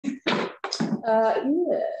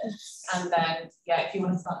Yes. And then, yeah, if you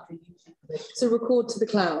want to start the YouTube. So record to the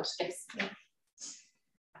cloud. Yes.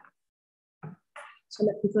 So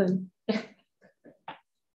let people in.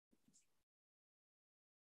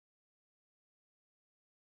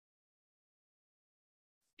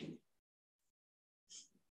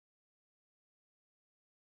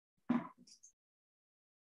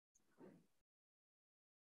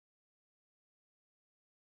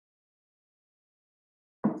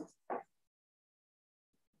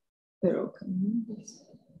 They're all coming.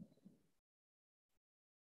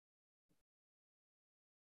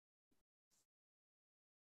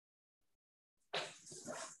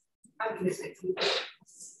 I'm listening to you.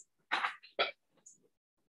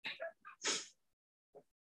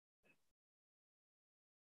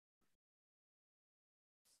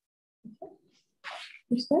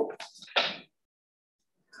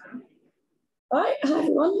 All right, hi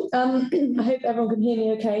everyone. I hope everyone can hear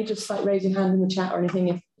me okay. Just like raise your hand in the chat or anything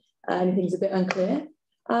if anything's a bit unclear.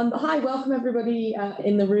 Hi, welcome everybody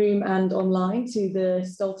in the room and online to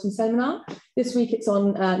the Dalton seminar. This week it's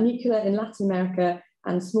on nuclear in Latin America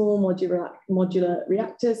and small modular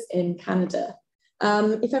reactors in Canada.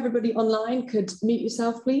 If everybody online could mute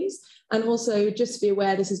yourself, please. And also just be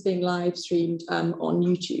aware this is being live streamed on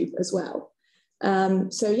YouTube as well.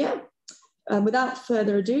 Without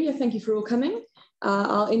further ado, thank you for all coming.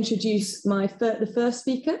 I'll introduce the first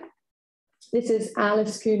speaker. This is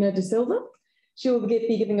Alice Cunha de Silva. She will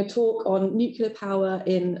be giving a talk on nuclear power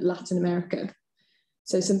in Latin America.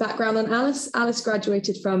 So some background on Alice. Alice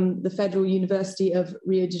graduated from the Federal University of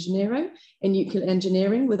Rio de Janeiro in nuclear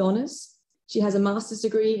engineering with honors. She has a master's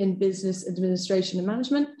degree in business administration and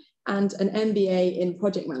management and an MBA in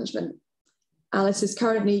project management. Alice is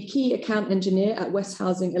currently key account engineer at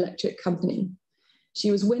Westinghouse Electric Company.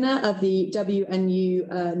 She was winner of the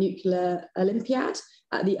WNU Nuclear Olympiad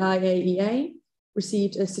at the IAEA,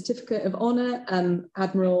 received a certificate of honor,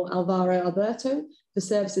 Admiral Alvaro Alberto, for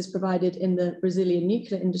services provided in the Brazilian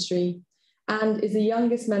nuclear industry, and is the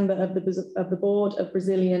youngest member of the board of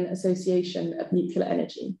Brazilian Association of Nuclear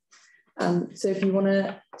Energy. So if you want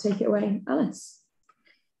to take it away, Alice.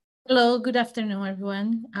 Hello, good afternoon,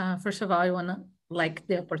 everyone. First of all, I want to like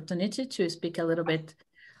the opportunity to speak a little bit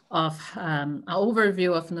of an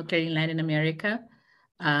overview of nuclear in Latin America.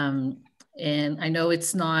 And I know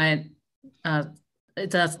it's not,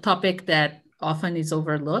 it's a topic that often is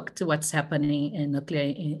overlooked, what's happening in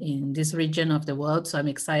nuclear in this region of the world. So I'm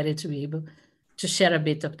excited to be able to share a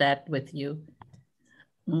bit of that with you.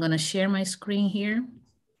 I'm going to share my screen here.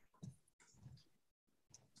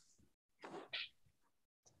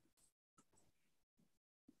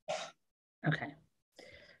 Okay,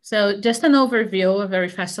 so just an overview, a very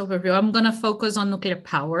fast overview. I'm going to focus on nuclear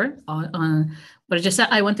power, but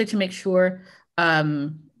I wanted to make sure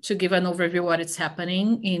to give an overview of what is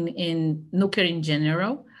happening in nuclear in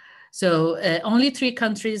general. So only 3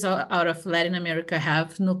 countries out of Latin America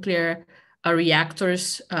have nuclear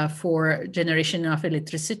reactors for generation of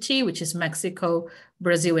electricity, which is Mexico,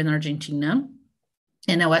 Brazil, and Argentina.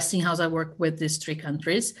 And at Westinghouse, I work with these 3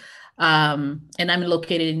 countries. And I'm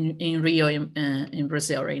located in Rio in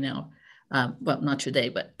Brazil right now. Well, not today,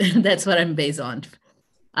 but that's what I'm based on.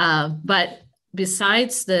 But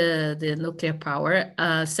besides the nuclear power,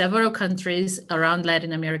 several countries around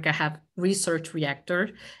Latin America have research reactors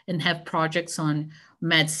and have projects on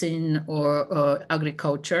medicine or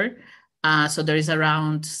agriculture. So there is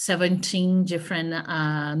around 17 different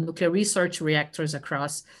nuclear research reactors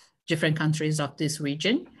across different countries of this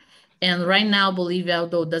region. And right now, Bolivia,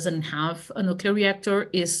 although doesn't have a nuclear reactor,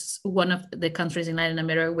 is one of the countries in Latin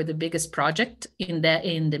America with the biggest project in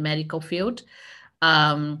the medical field.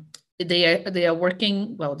 They are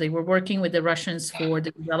working, well, they were working with the Russians for the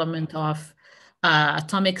development of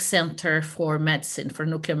atomic center for medicine, for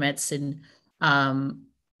nuclear medicine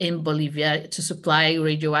in Bolivia to supply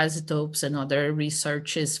radioisotopes and other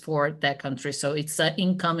researches for that country. So it's an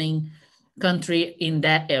incoming country in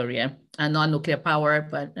that area. Not nuclear power,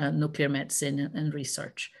 but nuclear medicine and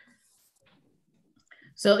research.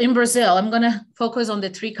 So in Brazil, I'm going to focus on the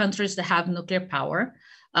 3 countries that have nuclear power,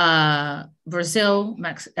 Brazil,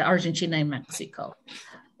 Argentina, and Mexico.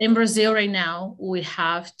 In Brazil right now, we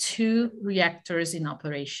have 2 reactors in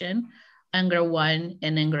operation, Angra 1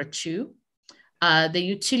 and Angra 2. The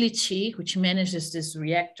utility which manages these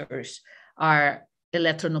reactors are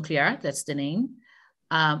Eletronuclear, that's the name,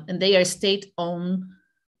 and they are state-owned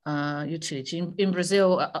utility. In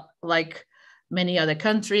Brazil, like many other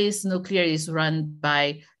countries, nuclear is run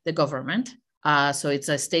by the government. So it's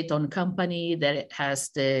a state-owned company that has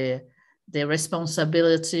the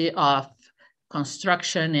responsibility of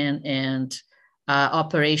construction and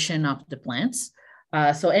operation of the plants.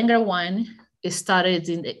 So Angra 1 started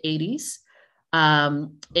in the 80s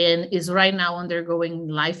and is right now undergoing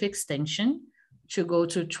life extension to go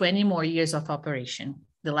to 20 more years of operation.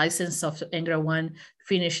 The license of Angra 1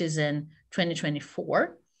 finishes in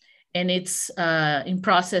 2024, and it's in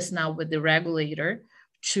process now with the regulator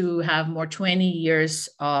to have more 20 years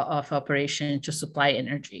of operation to supply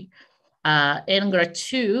energy. Angra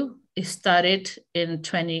 2 started in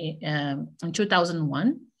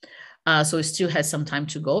 2001, so it still has some time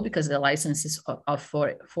to go because the license is of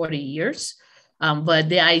 40 years. But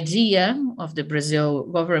the idea of the Brazil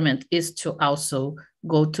government is to also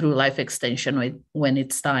go through life extension when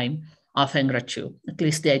it's time of Angra 2. At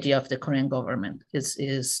least the idea of the Korean government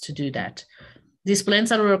is to do that. These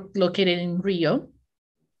plants are located in Rio,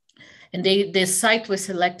 and the site was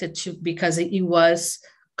selected because it was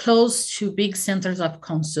close to big centers of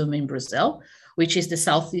consumption in Brazil, which is the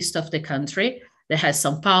southeast of the country. That has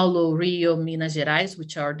São Paulo, Rio, Minas Gerais,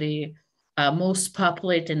 which are the most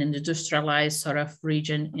populated and industrialized sort of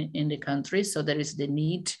region in the country. So there is the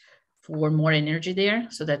need for more energy there.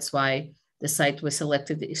 So that's why the site was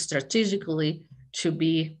selected strategically to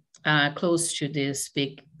be close to these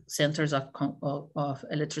big centers of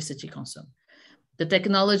electricity consumption. The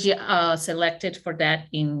technology selected for that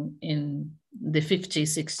in the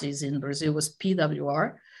 50s, 60s in Brazil was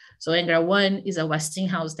PWR. So Angra 1 is a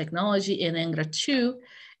Westinghouse technology, and Angra 2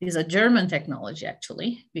 is a German technology,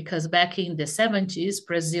 actually, because back in the 70s,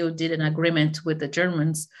 Brazil did an agreement with the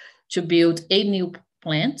Germans to build 8 new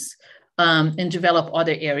plants and develop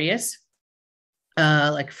other areas,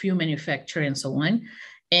 like fuel manufacturing and so on.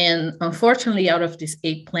 And unfortunately, out of these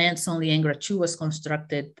 8 plants, only Angra 2 was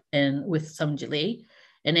constructed and with some delay.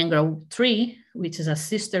 And Angra 3, which is a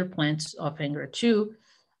sister plant of Angra 2,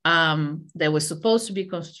 that was supposed to be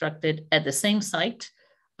constructed at the same site,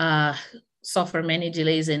 suffered many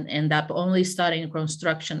delays and end up only starting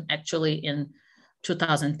construction actually in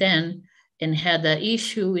 2010, and had the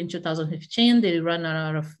issue in 2015. They ran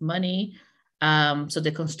out of money, so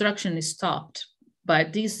the construction is stopped.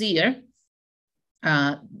 But this year,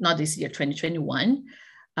 not this year, 2021,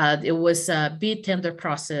 it was a bid tender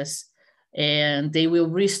process, and they will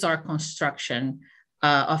restart construction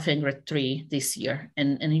of Angra 3 this year.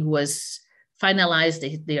 And it was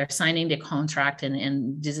finalized. They are signing the contract,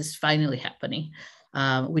 and this is finally happening,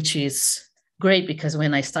 which is great because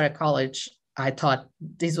when I started college, I thought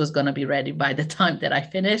this was going to be ready by the time that I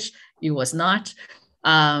finished. It was not,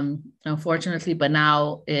 unfortunately, but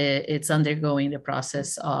now it's undergoing the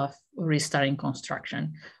process of restarting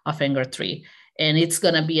construction of Angra 3, and it's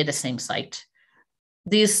going to be at the same site.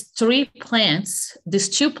 These 2 plants,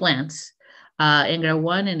 Angra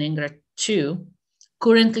 1 and Angra 2,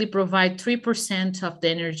 currently provide 3% of the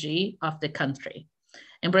energy of the country.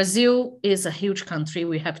 And Brazil is a huge country.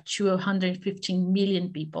 We have 215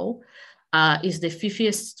 million people. Is the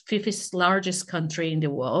fifth largest country in the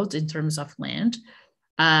world in terms of land.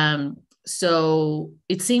 So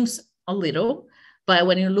it seems a little, but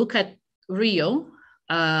when you look at Rio,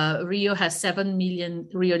 Rio has 7 million,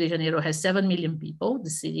 Rio de Janeiro has 7 million people, the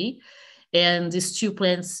city, and these 2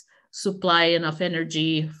 plants supply enough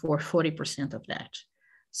energy for 40% of that.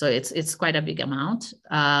 So it's quite a big amount.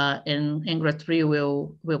 And Angra 3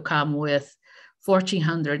 will come with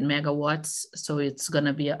 1,400 megawatts. So it's going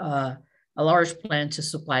to be a large plant to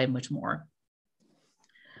supply much more.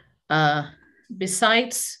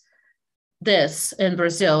 Besides this, in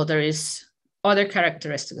Brazil, there is other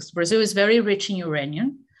characteristics. Brazil is very rich in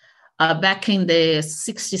uranium. Back in the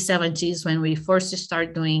 60s, 70s, when we first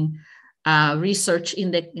started doing research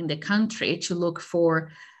in the country to look for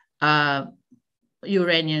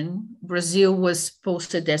uranium, Brazil was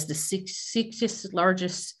posted as the 60th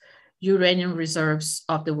largest uranium reserves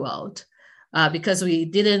of the world. Because we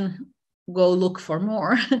didn't go look for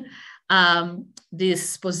more,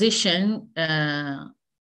 this position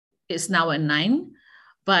is now a 9,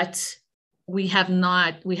 but we have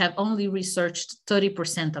only researched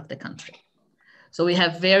 30% of the country. So we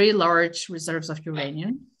have very large reserves of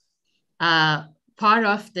uranium. Part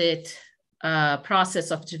of the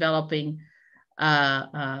process of developing,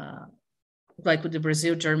 like with the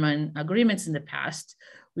Brazil-German agreements in the past,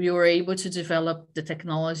 we were able to develop the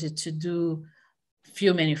technology to do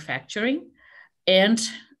fuel manufacturing, and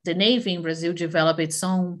the Navy in Brazil developed its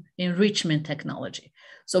own enrichment technology.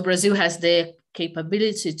 So Brazil has the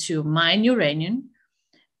capability to mine uranium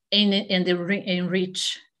and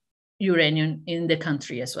enrich uranium in the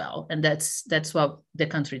country as well. And that's what the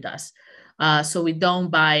country does. So we don't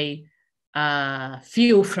buy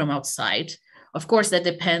fuel from outside. Of course, that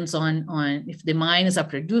depends on if the mines are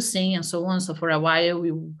producing and so on. So for a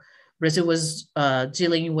while, Brazil was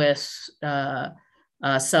dealing with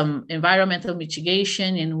some environmental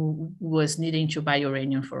mitigation and was needing to buy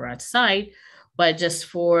uranium for outside, but just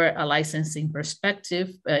for a licensing perspective.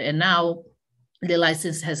 And now the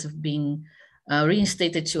license has been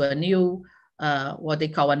reinstated to a new, what they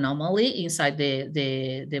call anomaly inside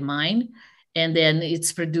the mine. And then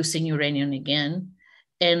it's producing uranium again.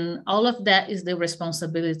 And all of that is the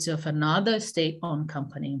responsibility of another state-owned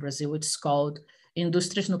company in Brazil, which is called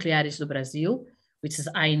Indústrias Nucleares do Brasil, which is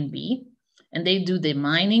INB. And they do the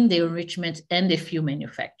mining, the enrichment, and the fuel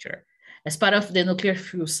manufacture. As part of the nuclear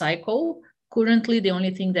fuel cycle, currently the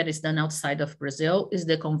only thing that is done outside of Brazil is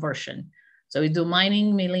the conversion. So we do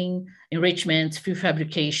mining, milling, enrichment, fuel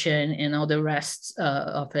fabrication, and all the rest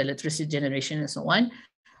of electricity generation and so on.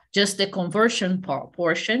 Just the conversion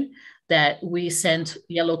portion that we send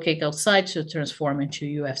yellow cake outside to transform into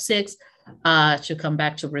UF6 to come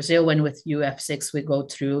back to Brazil. And with UF6, we go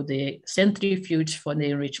through the centrifuge for the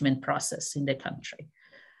enrichment process in the country.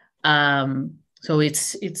 So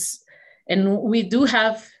and we do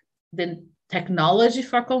have the technology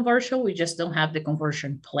for conversion, we just don't have the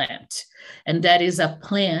conversion plant. And that is a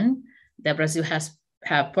plan that Brazil has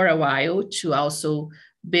had for a while to also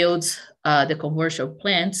build the conversion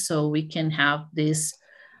plant so we can have this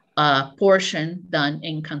portion done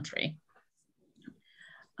in country.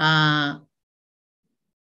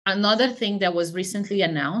 Another thing that was recently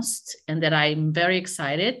announced and that I'm very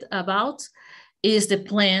excited about is the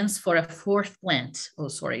plans for a fourth plant.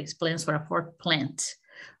 Plans for a fourth plant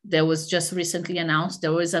that was just recently announced.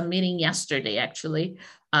 There was a meeting yesterday, actually,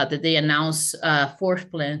 that they announced a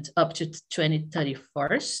fourth plant up to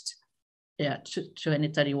 2031. Yeah,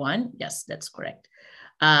 2031. Yes, that's correct.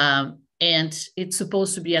 And it's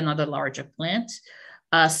supposed to be another larger plant.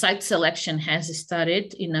 Site selection has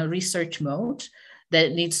started in a research mode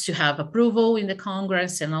that needs to have approval in the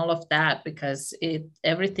Congress and all of that, because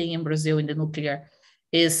everything in Brazil in the nuclear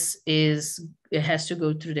it has to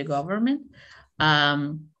go through the government.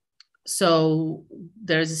 So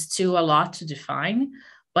there's still a lot to define,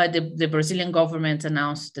 but the Brazilian government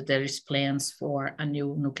announced that there is plans for a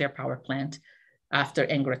new nuclear power plant after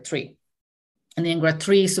Angra 3. And Angra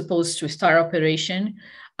 3 is supposed to start operation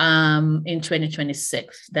in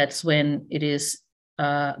 2026. That's when it is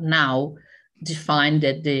now defined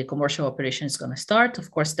that the commercial operation is going to start. Of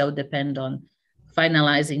course, that will depend on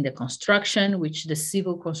finalizing the construction, which the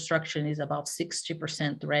civil construction is about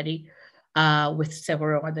 60% ready, with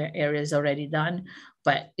several other areas already done,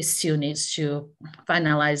 but it still needs to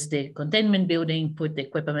finalize the containment building, put the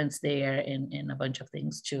equipments there, and a bunch of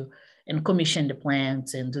things and commission the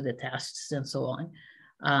plants and do the tests and so on.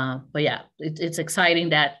 But yeah, it's exciting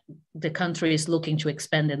that the country is looking to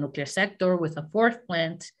expand the nuclear sector with a fourth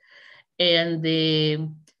plant. And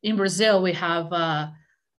in Brazil, we have a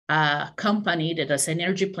company that does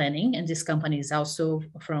energy planning, and this company is also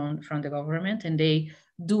from the government, and they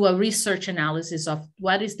do a research analysis of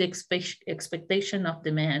what is the expectation of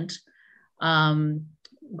demand,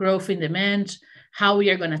 growth in demand, how we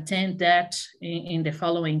are going to attend that in the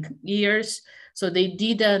following years. So they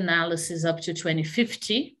did an analysis up to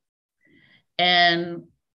 2050. And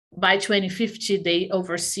by 2050, they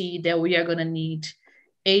oversee that we are going to need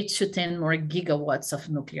 8 to 10 more gigawatts of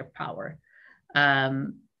nuclear power.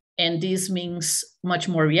 And this means much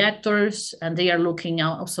more reactors, and they are looking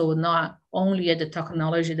also not only at the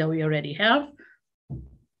technology that we already have,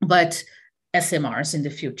 but SMRs in the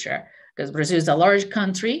future, because Brazil is a large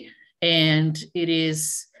country and it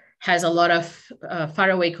has a lot of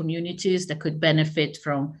faraway communities that could benefit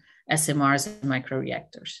from SMRs and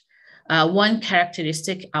microreactors. One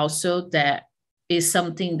characteristic also that is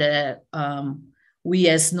something that we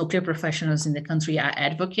as nuclear professionals in the country are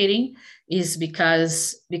advocating is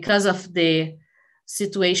because of the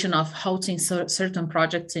situation of halting certain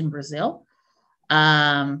projects in Brazil.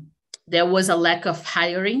 There was a lack of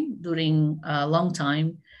hiring during a long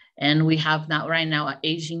time, and we have right now an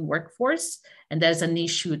aging workforce, and there's an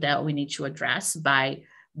issue that we need to address by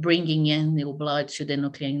bringing in new blood to the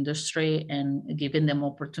nuclear industry and giving them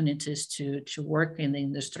opportunities to work in the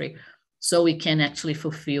industry, so we can actually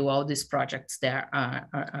fulfill all these projects that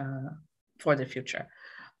are for the future.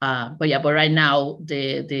 But right now,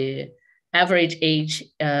 the average age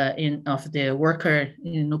of the worker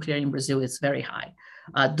in nuclear in Brazil is very high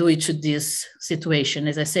due to this situation.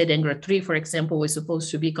 As I said, Angra 3, for example, was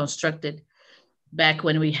supposed to be constructed back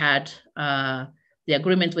when we had the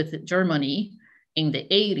agreement with Germany in the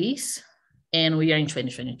 80s, and we are in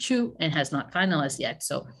 2022 and has not finalized yet.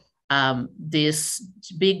 So this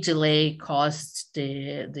big delay caused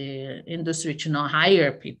the industry to not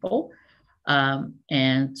hire people.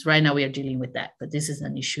 And right now we are dealing with that, but this is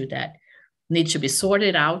an issue that needs to be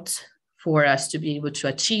sorted out for us to be able to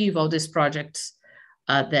achieve all these projects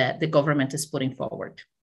that the government is putting forward.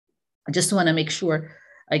 I just want to make sure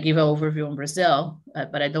I give an overview on Brazil,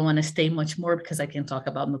 but I don't want to stay much more because I can talk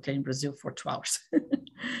about nuclear in Brazil for 2 hours.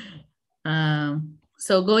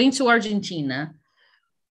 So going to Argentina,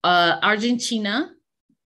 Argentina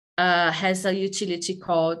has a utility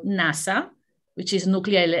called NASA, which is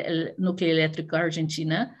Nuclear Electric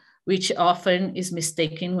Argentina, which often is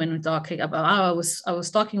mistaken when we're talking about, I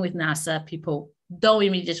was talking with NASA, people don't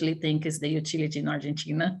immediately think it's the utility in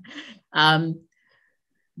Argentina.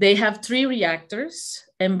 They have 3 reactors,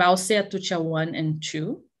 Embalse, Atucha 1 and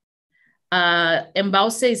 2.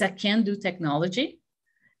 Embalse is a can-do technology.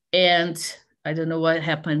 And I don't know what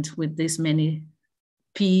happened with this many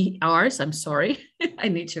PRs, I'm sorry, I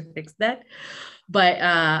need to fix that. But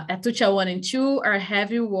Atucha 1 and 2 are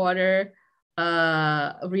heavy water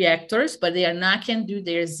reactors, but they are not can-do,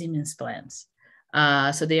 they're Siemens plants.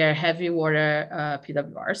 So they are heavy water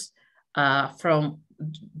PWRs from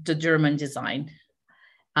the German design.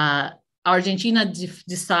 Argentina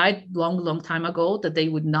decided long time ago that they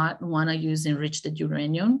would not want to use enriched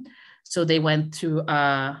uranium. So they went to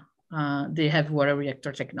the heavy water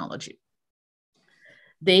reactor technology.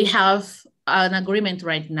 They have an agreement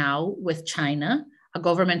right now with China, a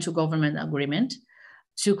government-to-government agreement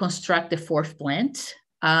to construct the 4th plant.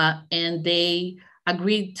 And they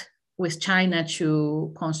agreed with China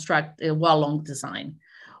to construct a Hualong design.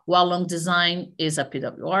 Hualong design is a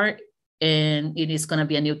PWR, and it is going to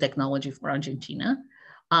be a new technology for Argentina.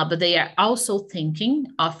 But they are also thinking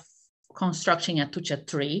of constructing Atucha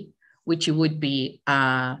 3, which would be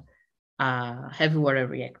a heavy water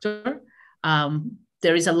reactor.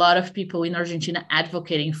 There is a lot of people in Argentina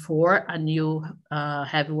advocating for a new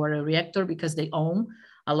heavy water reactor because they own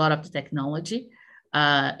a lot of the technology.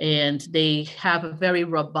 And they have a very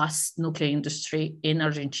robust nuclear industry in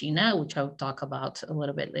Argentina, which I'll talk about a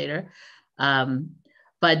little bit later.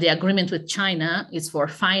 But the agreement with China is for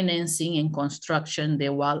financing and construction, the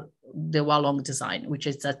Hualong design, which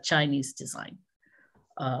is a Chinese design.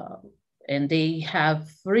 And they have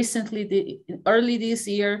recently, early this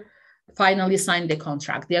year, finally signed the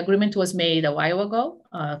contract. The agreement was made a while ago,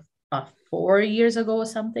 4 years ago or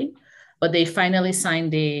something, but they finally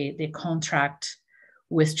signed the contract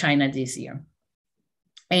with China this year.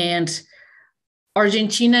 And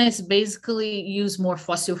Argentina is basically use more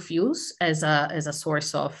fossil fuels as a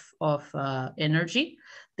source of energy.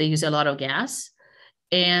 They use a lot of gas,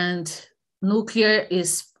 and nuclear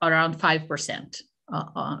is around 5%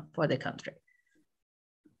 for the country.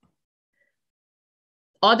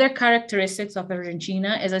 Other characteristics of Argentina,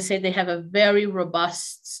 as I said, they have a very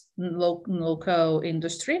robust local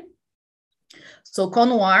industry. So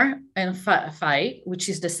Cunha and FAI, which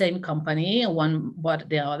is the same company, one bought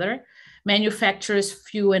the other, manufactures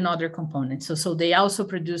fuel and other components. So they also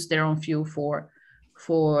produce their own fuel for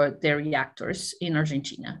their reactors in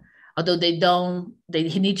Argentina. Although they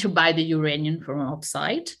need to buy the uranium from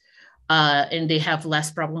outside, and they have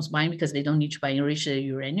less problems buying because they don't need to buy enriched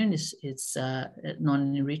uranium. It's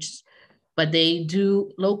non-enriched, but they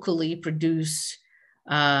do locally produce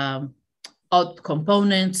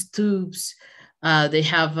components, tubes. They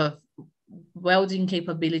have welding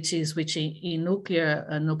capabilities, which in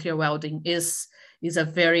nuclear welding is a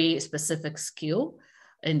very specific skill,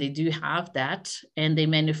 and they do have that. And they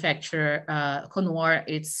manufacture Cunha.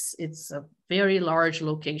 It's a very large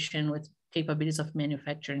location with capabilities of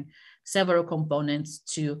manufacturing several components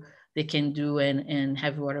they can do and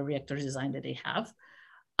heavy water reactor design that they have.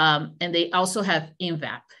 And they also have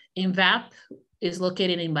INVAP. INVAP is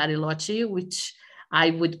located in Bariloche, which I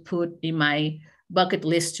would put in my bucket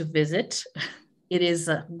list to visit. It is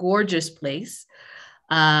a gorgeous place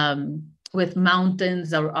with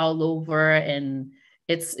mountains all over, and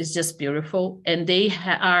it's just beautiful. And they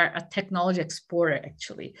are a technology exporter,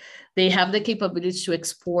 actually. They have the capability to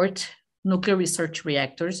export nuclear research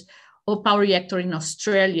reactors. Opal reactor in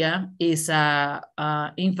Australia is a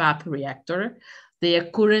INVAP reactor. They are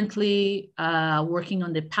currently working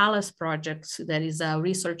on the Palace project, that is a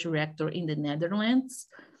research reactor in the Netherlands.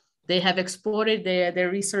 They have exported their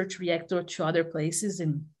research reactor to other places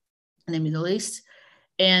in the Middle East.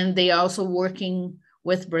 And they are also working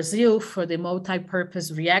with Brazil for the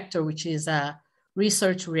multi-purpose reactor, which is a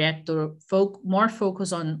research reactor more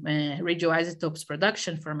focused on radioisotopes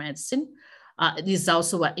production for medicine. This is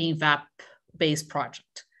also an INVAP-based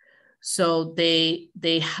project. So they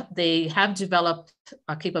have developed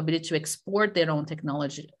a capability to export their own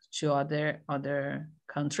technology to other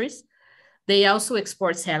countries. they also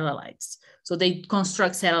export satellites. So they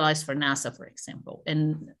construct satellites for NASA, for example,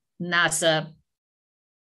 and NASA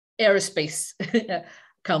Aerospace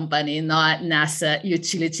company, not NASA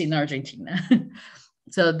utility in Argentina.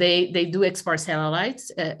 So they do export satellites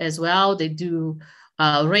as well. They do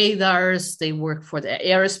radars. They work for the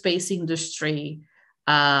aerospace industry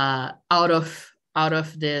out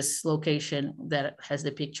of this location that has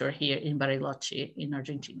the picture here in Bariloche in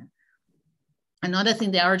Argentina. Another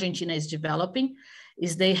thing that Argentina is developing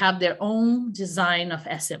is they have their own design of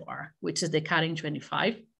SMR, which is the Karin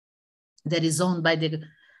 25, that is owned by the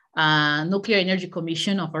Nuclear Energy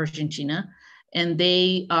Commission of Argentina. And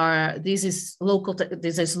this is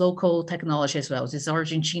local technology as well. This is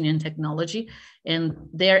Argentinian technology, and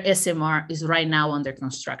their SMR is right now under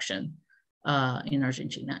construction in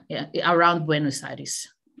Argentina, around Buenos Aires,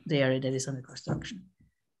 the area that is under construction.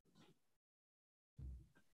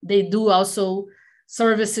 They do also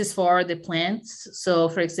services for the plants. So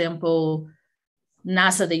for example,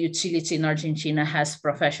 NASA, the utility in Argentina, has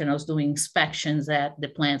professionals doing inspections at the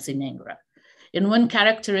plants in Angra. And one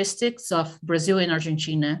characteristics of Brazil and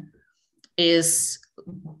Argentina is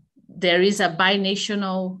there is a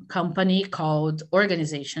binational company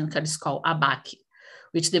organization that is called ABAC,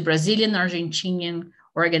 which is the Brazilian Argentinian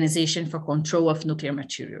Organization for Control of Nuclear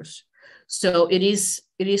Materials. So it is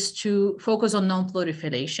to focus on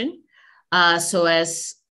non-proliferation. So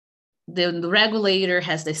as the regulator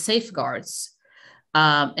has the safeguards,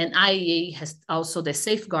 and IAEA has also the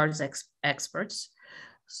safeguards experts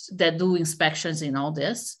that do inspections in all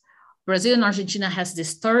this. Brazil and Argentina has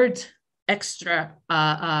this third extra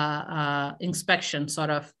inspection sort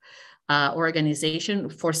of organization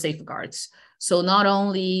for safeguards. So not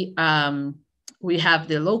only we have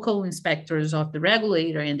the local inspectors of the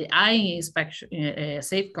regulator and the IAEA inspection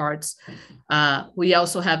safeguards, we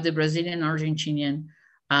also have the Brazilian Argentinian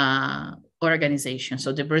organization.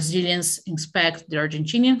 So the Brazilians inspect the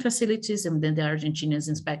Argentinian facilities, and then the Argentinians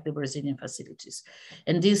inspect the Brazilian facilities.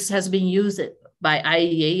 And this has been used by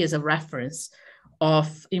IAEA as a reference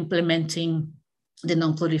of implementing the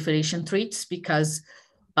non-proliferation treaties, because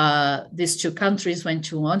these two countries went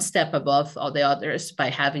to one step above all the others by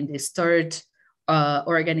having this third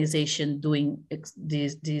organization doing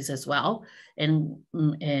this as well, and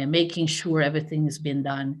making sure everything is being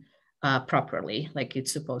done properly, like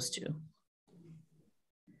it's supposed to.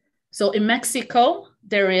 So in Mexico,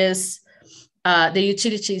 there is the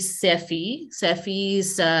utility CFE. CFE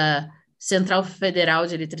is Central Federal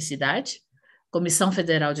de Eletricidade, Comissão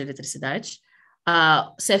Federal de Eletricidade.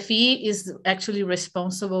 CFE is actually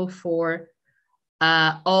responsible for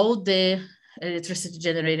all the electricity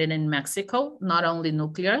generated in Mexico, not only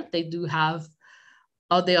nuclear. They do have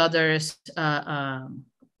all the others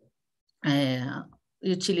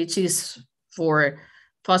utilities for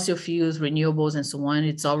fossil fuels, renewables, and so on.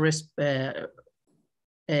 It's always for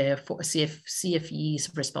CFE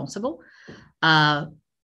is responsible.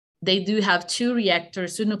 They do have two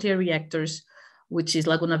nuclear reactors, which is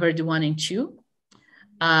Laguna Verde 1 and 2.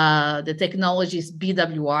 The technology is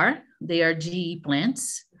BWR. They are GE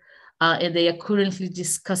plants, and they are currently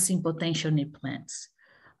discussing potential new plants.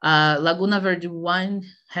 Laguna Verde 1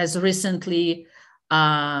 has recently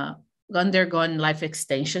undergone life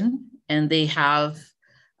extension, and they have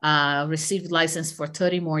received license for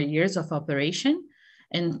 30 more years of operation.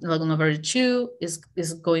 And Laguna Verde 2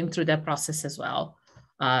 is going through that process as well.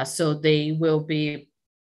 So they will be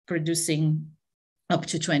producing up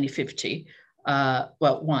to 2050.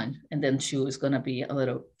 Well, 1, and then 2 is going to be a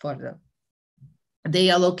little further. They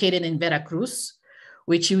are located in Veracruz,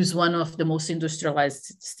 which is one of the most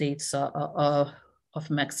industrialized states of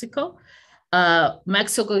Mexico.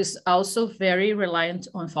 Mexico is also very reliant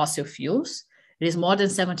on fossil fuels. It is more than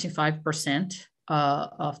 75%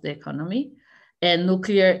 of the economy, and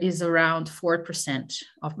nuclear is around 4%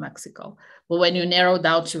 of Mexico. But when you narrow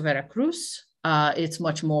down to Veracruz, it's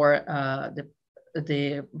much more,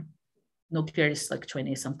 the nuclear is like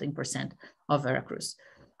 20-something% of Veracruz.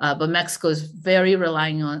 But Mexico is very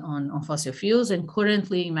relying on fossil fuels, and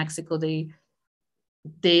currently in Mexico, they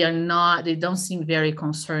don't seem very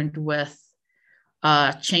concerned with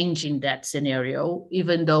changing that scenario,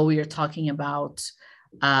 even though we are talking about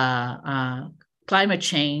climate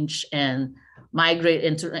change and migrate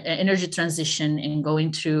into energy transition and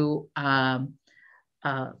going through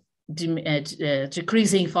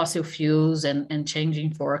decreasing fossil fuels and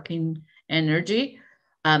changing for clean energy.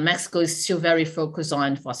 Mexico is still very focused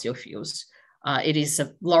on fossil fuels. It is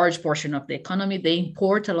a large portion of the economy. They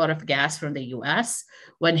import a lot of gas from the US.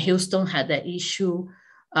 When Houston had that issue,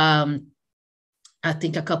 I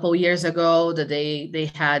think a couple of years ago that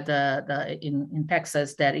they had in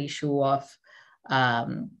Texas that issue of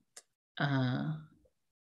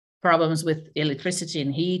problems with electricity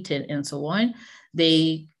and heat and so on.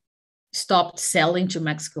 They stopped selling to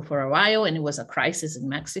Mexico for a while, and it was a crisis in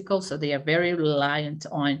Mexico. So they are very reliant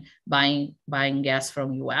on buying gas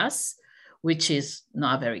from US, which is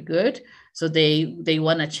not very good. So they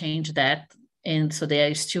want to change that. And so they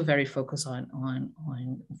are still very focused on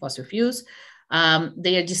fossil fuels.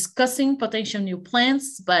 They are discussing potential new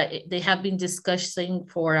plants, but they have been discussing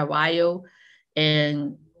for a while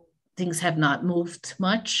and things have not moved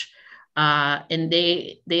much. And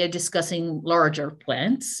they are discussing larger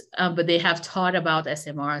plants, but they have thought about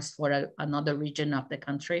SMRs for another region of the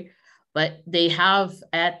country. But they have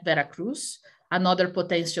at Veracruz another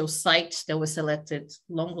potential site that was selected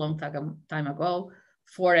long time ago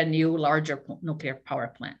for a new larger nuclear power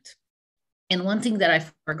plant. And one thing that I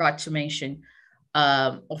forgot to mention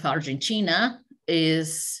of Argentina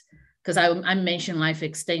is, because I mentioned life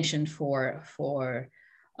extension for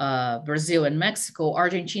Brazil and Mexico,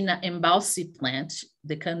 Argentina Embalse plant,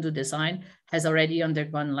 the Candu design, has already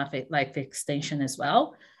undergone life extension as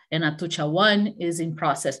well. And Atucha 1 is in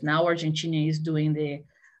process. Now Argentina is doing the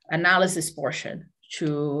analysis portion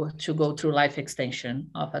to go through life extension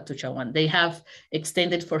of Atucha 1. They have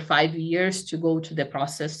extended for 5 years to go to the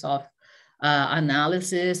process of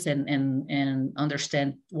analysis and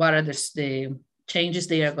understand what are the changes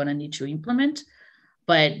they are going to need to implement.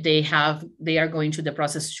 But they are going through the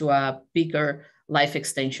process to a bigger life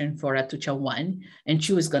extension for Atucha 1, and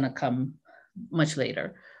 2 is going to come much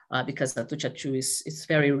later because Atucha 2 is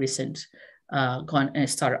very recent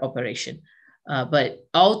start operation. But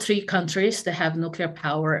all 3 countries that have nuclear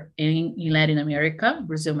power in Latin America,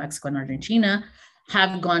 Brazil, Mexico, and Argentina,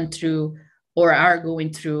 have gone through or are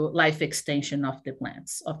going through life extension of the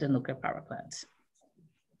plants, of the nuclear power plants.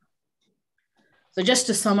 So just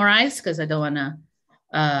to summarize, because I don't want to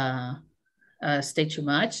stay too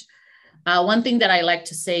much. One thing that I like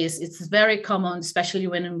to say is it's very common, especially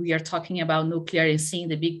when we are talking about nuclear and seeing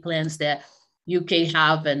the big plans that UK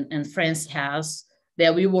have and France has,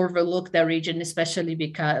 that we will overlook that region, especially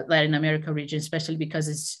because Latin America region, especially because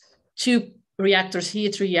it's 2 reactors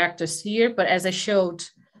here, 3 reactors here. But as I showed,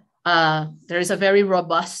 there is a very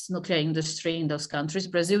robust nuclear industry in those countries.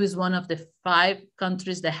 Brazil is one of the 5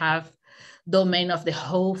 countries that have domain of the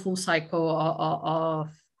whole full cycle of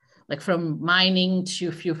like from mining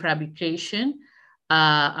to fuel fabrication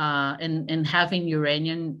and having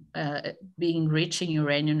uranium, being rich in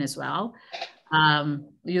uranium as well.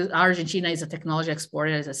 Argentina is a technology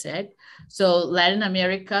exporter, as I said. So Latin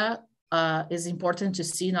America is important to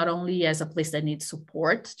see not only as a place that needs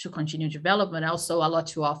support to continue development, also a lot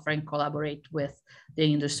to offer and collaborate with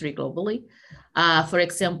the industry globally. For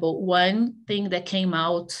example, one thing that came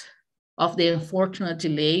out of the unfortunate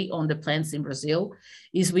delay on the plants in Brazil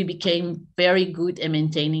is we became very good at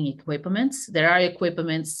maintaining equipments. There are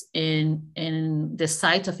equipments in the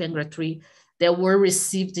site of Angra 3 that were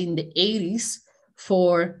received in the 80s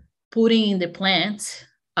for putting in the plant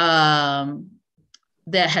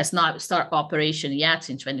that has not started operation yet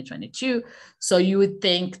in 2022. So you would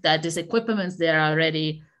think that these equipments that are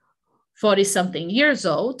already 40-something years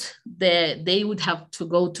old, that they would have to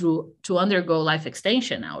go through to undergo life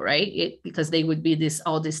extension now, right? Because they would be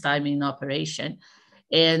all this time in operation.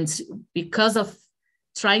 And because of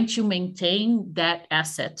trying to maintain that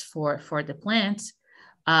asset for the plant,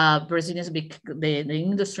 Brazilians, the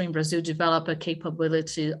industry in Brazil developed a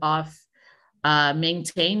capability of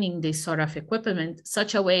maintaining this sort of equipment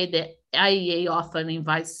such a way that IAEA often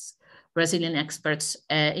invites Brazilian experts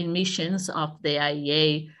in missions of the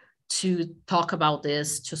IAEA to talk about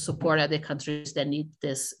this, to support other countries that need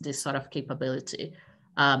this sort of capability.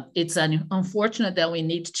 It's unfortunate that we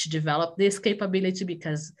need to develop this capability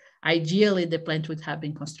because ideally the plant would have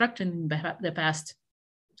been constructed in the past,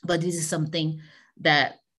 but this is something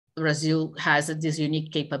that Brazil has this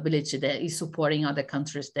unique capability that is supporting other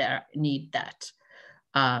countries that need that.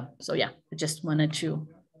 So yeah, I just wanted to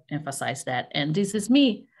emphasize that. And this is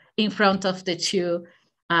me in front of the 2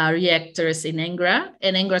 reactors in Angra,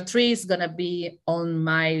 and Angra 3 is gonna be on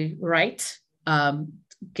my right.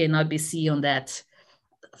 Cannot be seen on that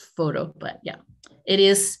photo, but yeah, it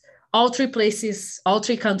is all 3 places, all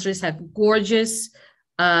 3 countries have gorgeous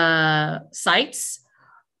sites.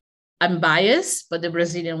 I'm biased, but the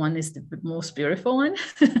Brazilian one is the most beautiful one.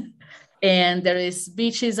 And there is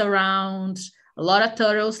beaches around, a lot of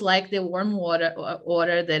turtles like the warm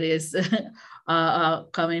water that is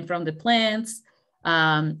coming from the plants.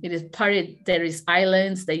 It is there is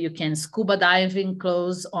islands that you can scuba diving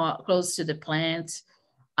close to the plant.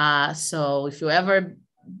 So if you ever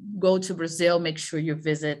go to Brazil, make sure you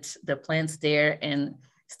visit the plants there and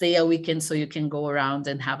stay a weekend so you can go around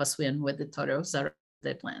and have a swim with the turtles around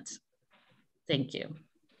the plants. Thank you.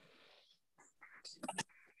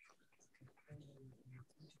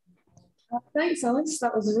 Thanks, Alice.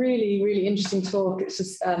 That was a really, really interesting talk. It's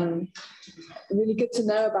just really good to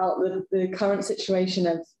know about the current situation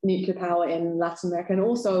of nuclear power in Latin America, and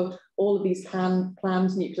also all of these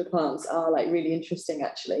planned nuclear plants are like really interesting,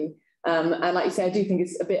 actually. And like you say, I do think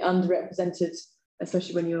it's a bit underrepresented,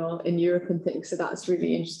 especially when you're in Europe and things. So that's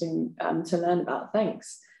really interesting to learn about.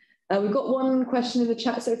 Thanks. We've got one question in the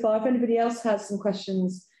chat so far. If anybody else has some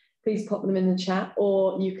questions, please pop them in the chat,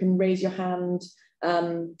 or you can raise your hand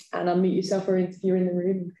and unmute yourself, or if you're in the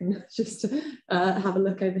room, you can just have a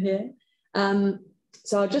look over here.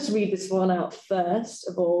 So I'll just read this one out first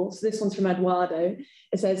of all. So this one's from Eduardo.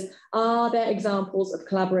 It says, are there examples of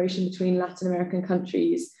collaboration between Latin American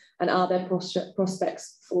countries, and are there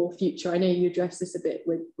prospects for future? I know you addressed this a bit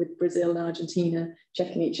with Brazil and Argentina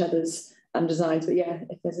checking each other's designs, but yeah,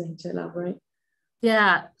 if there's anything to elaborate.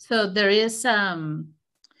 Yeah, so there is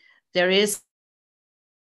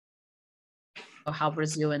how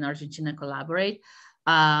Brazil and Argentina collaborate.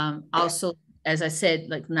 Also, as I said,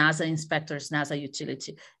 like NASA inspectors, NASA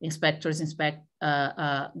utility inspectors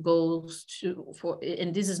goes for,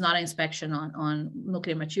 and this is not an inspection on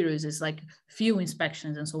nuclear materials, it's like few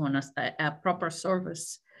inspections and so on, a proper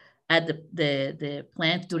service at the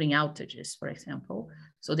plant during outages, for example.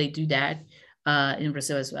 So they do that in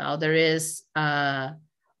Brazil as well. There is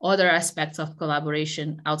other aspects of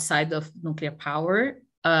collaboration outside of nuclear power.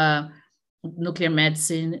 Nuclear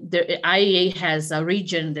medicine. The IAEA has a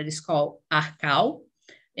region that is called ARCAL,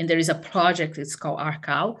 and there is a project that's called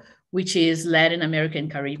ARCAL, which is Latin American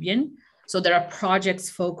Caribbean. So there are projects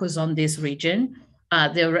focused on this region.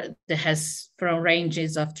 There has from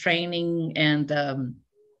ranges of training and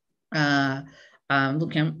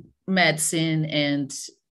nuclear medicine and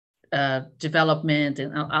development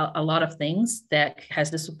and a lot of things that has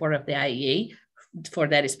the support of the IAEA for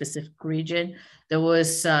that specific region. There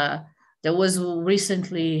was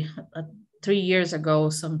recently, 3 years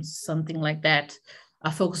ago, something like that,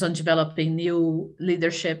 a focus on developing new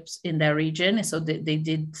leaderships in that region. And so they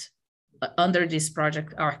did, under this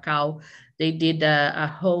project, ARCAL, they did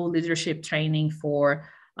a whole leadership training for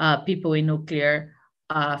people in nuclear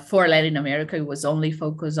for Latin America. It was only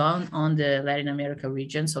focused on the Latin America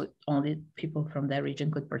region, so only people from that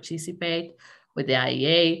region could participate with the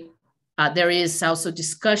IAEA. There is also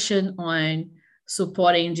discussion on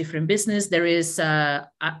supporting different business. There is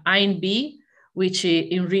INB, which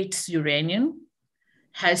enriches uranium,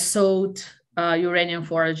 has sold uranium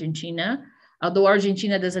for Argentina. Although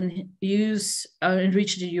Argentina doesn't use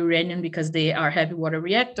enriched uranium because they are heavy water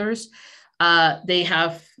reactors,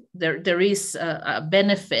 there is a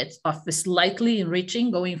benefit of slightly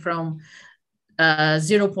enriching, going from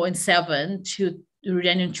 0.7 to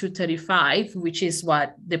uranium-235, which is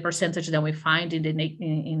what the percentage that we find in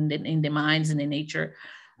the mines and in nature,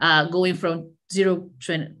 going from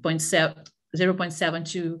 0.7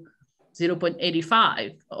 to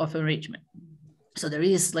 0.85 of enrichment. So there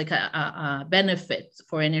is like a benefit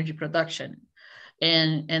for energy production,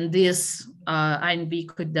 and this INB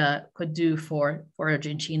could do for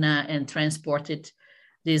Argentina and transport it.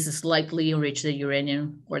 This slightly enriched the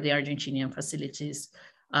uranium for the Argentinian facilities.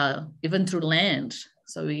 Even through land.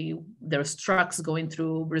 So there's trucks going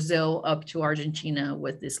through Brazil up to Argentina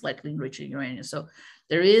with this slightly enriched uranium. So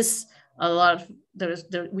there is a lot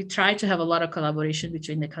we try to have a lot of collaboration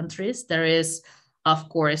between the countries. There is, of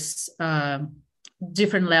course,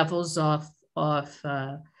 different levels of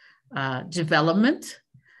development.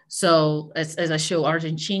 So as I show,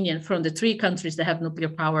 Argentinian, from the 3 countries that have nuclear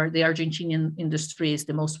power, the Argentinian industry is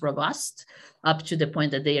the most robust, up to the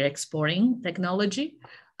point that they are exporting technology.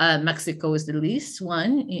 Mexico is the least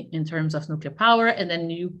one in terms of nuclear power. And then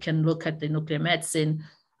you can look at the nuclear medicine,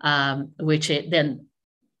 which then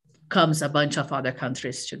comes a bunch of other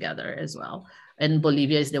countries together as well. And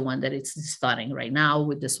Bolivia is the one that it's starting right now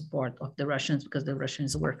with the support of the Russians, because the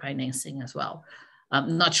Russians were financing as well.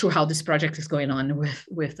 I'm not sure how this project is going on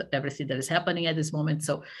with everything that is happening at this moment.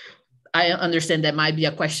 So I understand that might be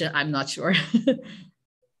a question. I'm not sure.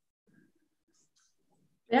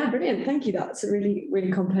 Yeah, brilliant. Thank you. That's a really, really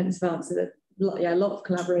comprehensive answer. Yeah, a lot of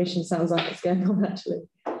collaboration sounds like it's going on, actually.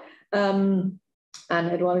 And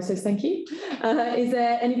Eduardo says thank you. Is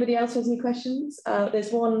there anybody else who has any questions?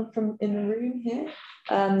 There's one from in the room here.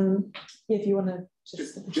 If you want to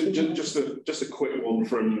just a quick one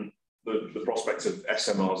from the prospect of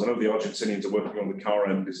SMRs. I know the Argentinians are working on the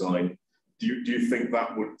CARM design. do you think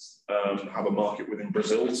that would have a market within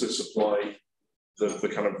Brazil to supply the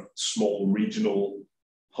kind of small regional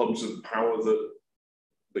hubs of power that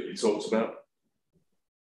you talked about?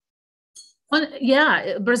 Well,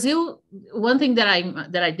 yeah, Brazil. One thing that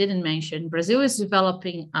I didn't mention, Brazil is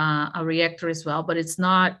developing a reactor as well, but it's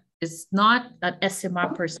not an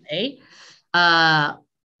SMR per se.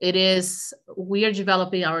 We are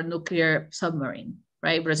developing our nuclear submarine,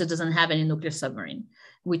 right? Brazil doesn't have any nuclear submarine,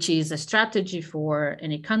 which is a strategy for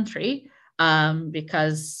any country,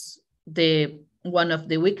 because one of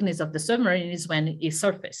the weaknesses of the submarine is when it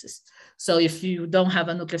surfaces. So if you don't have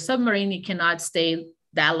a nuclear submarine, you cannot stay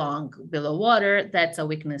that long below water. That's a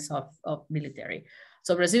weakness of military.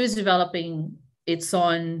 So Brazil is developing its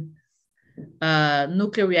own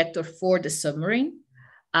nuclear reactor for the submarine.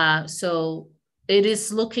 So it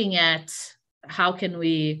is looking at how can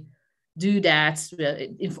we do that.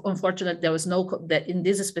 Unfortunately, there was in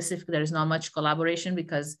this specific, there is not much collaboration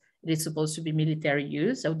because it is supposed to be military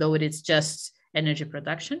use, although it is just energy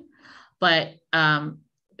production. But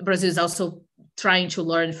Brazil is also trying to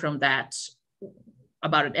learn from that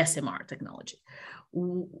about an SMR technology.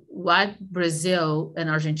 What Brazil and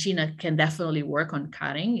Argentina can definitely work on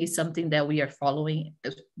cutting is something that we are following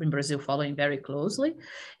in Brazil, following very closely.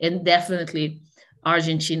 And definitely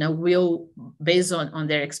Argentina will, based on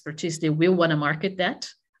their expertise, they will want to market that.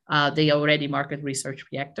 They already market research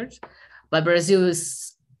reactors, but Brazil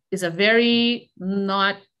is a very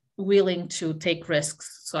not willing to take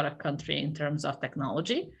risks sort of country in terms of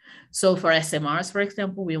technology. So for SMRs, for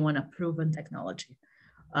example, we want a proven technology.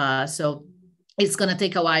 So it's going to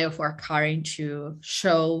take a while for Karin to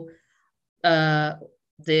show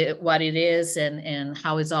what it is and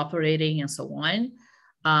how it's operating and so on.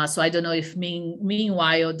 So I don't know if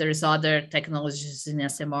meanwhile there's other technologies in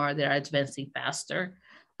SMR that are advancing faster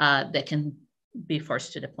that can be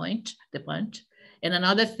forced to the plant. And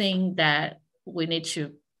another thing that we need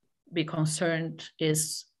to be concerned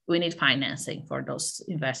is we need financing for those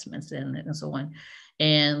investments and so on.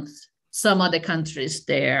 And some other countries,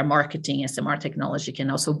 their marketing SMR technology can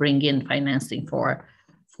also bring in financing for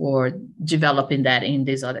developing that in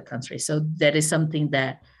these other countries. So that is something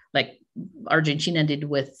that, like Argentina did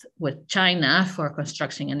with China for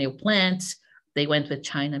constructing a new plant. They went with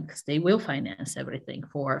China because they will finance everything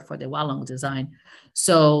for the Hualong design.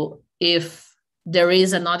 So if there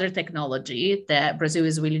is another technology that Brazil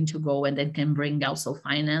is willing to go and then can bring also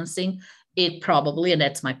financing, it probably, and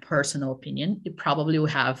that's my personal opinion, it probably will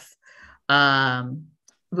have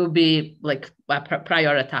will be like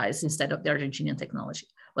prioritized instead of the Argentinian technology.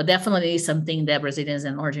 But definitely something that Brazilians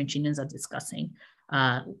and Argentinians are discussing.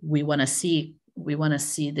 We want to see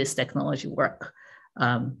this technology work.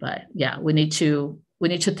 But yeah, we need to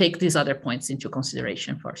take these other points into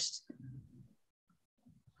consideration first.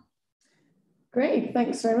 Great,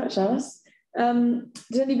 thanks very much, Alice.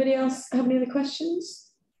 Does anybody else have any other questions?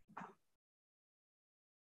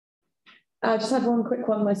 I just had one quick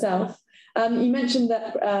one myself. You mentioned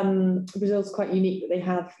that Brazil is quite unique, that they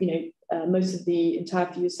have, most of the entire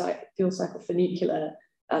fuel cycle for nuclear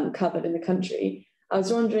covered in the country. I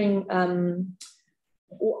was wondering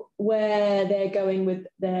where they're going with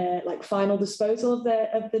their final disposal of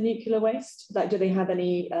the nuclear waste. Do they have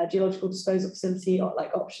any geological disposal facility or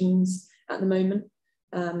options at the moment?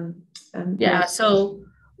 So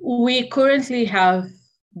we currently have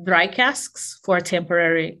dry casks for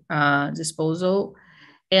temporary disposal.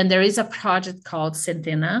 And there is a project called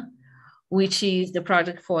Centena, which is the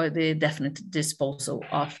project for the definite disposal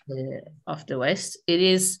of the waste.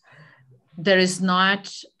 There is not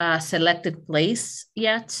a selected place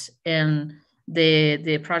yet, and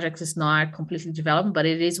the project is not completely developed, but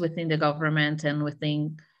it is within the government and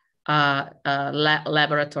within a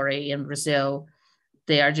laboratory in Brazil.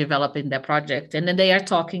 They are developing that project, and then they are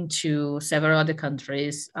talking to several other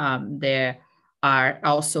countries. They are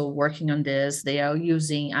also working on this. They are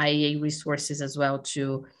using IAEA resources as well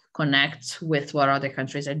to connect with what other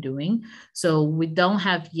countries are doing. So we don't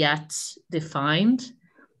have yet defined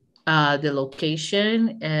the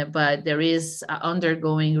location, but there is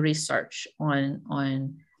undergoing research on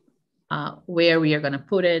where we are going to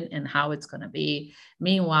put it and how it's going to be.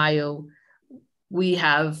 Meanwhile, we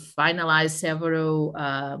have finalized several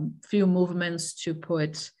fuel movements to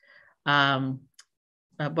put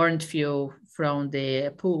burnt fuel from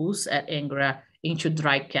the pools at Angra into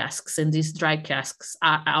dry casks. And these dry casks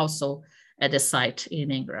are also at the site in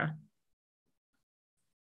Angra.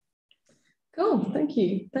 Cool, thank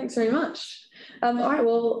you. Thanks very much. All right,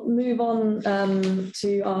 we'll move on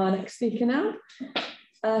to our next speaker now.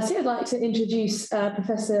 So I'd like to introduce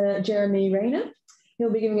Professor Jeremy Rayner,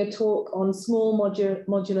 He'll be giving a talk on small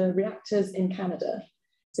modular reactors in Canada.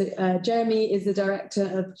 So Jeremy is the director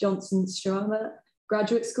of Johnson's Shoyama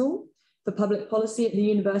Graduate School for Public Policy at the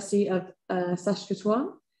University of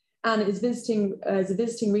Saskatchewan, and is a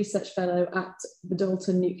visiting research fellow at the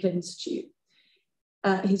Dalton Nuclear Institute.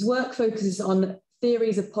 His work focuses on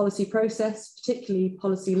theories of policy process, particularly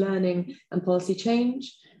policy learning and policy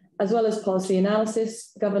change, as well as policy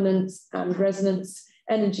analysis, governance and resonance,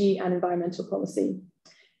 energy and environmental policy.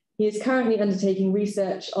 He is currently undertaking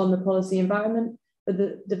research on the policy environment for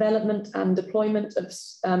the development and deployment of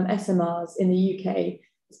SMRs in the UK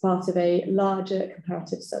as part of a larger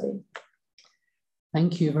comparative study.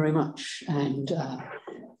 Thank you very much, and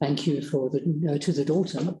thank you for to the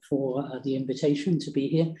Dalton for the invitation to be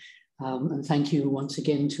here, and thank you once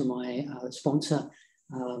again to my sponsor,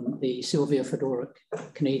 the Sylvia Fedoruk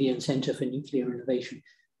Canadian Centre for Nuclear Innovation,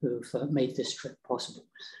 who've made this trip possible.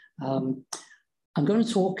 I'm going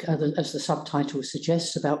to talk, as the subtitle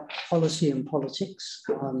suggests, about policy and politics.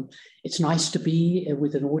 It's nice to be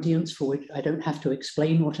with an audience for which I don't have to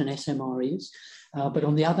explain what an SMR is. But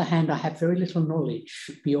on the other hand, I have very little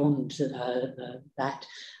knowledge beyond that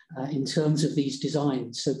in terms of these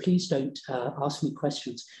designs. So please don't ask me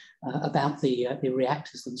questions about the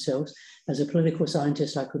reactors themselves. As a political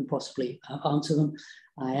scientist, I couldn't possibly answer them.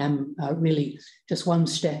 I am really just one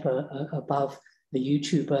step above the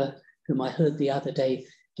YouTuber whom I heard the other day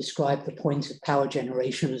describe the point of power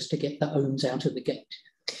generation as to get the ohms out of the gate.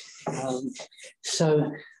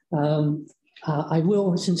 I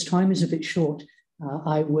will, since time is a bit short,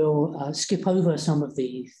 I will skip over some of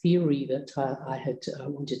the theory that I had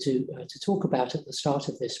wanted to talk about at the start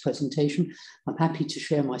of this presentation. I'm happy to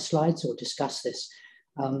share my slides or discuss this.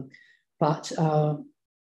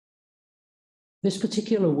 This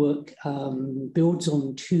particular work builds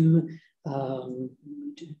on two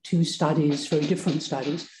studies, very different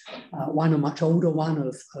studies. One a much older one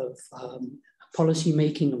of policy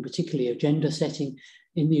making and particularly agenda setting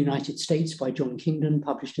in the United States by John Kingdon,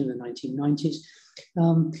 published in the 1990s.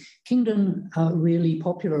 Kingdon really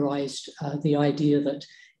popularized the idea that,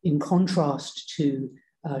 in contrast to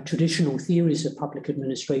traditional theories of public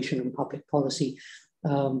administration and public policy,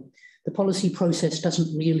 the policy process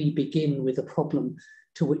doesn't really begin with a problem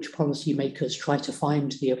to which policymakers try to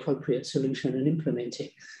find the appropriate solution and implement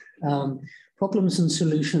it. Problems and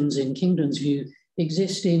solutions, in Kingdon's view,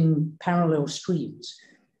 exist in parallel streams.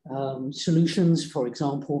 Solutions, for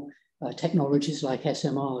example, technologies like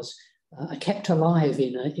SMRs, are kept alive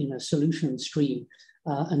in a solution stream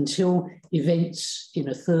until events in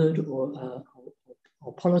a third or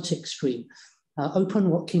politics stream open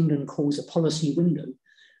what Kingdon calls a policy window,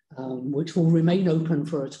 which will remain open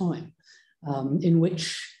for a time, in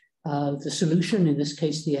which the solution, in this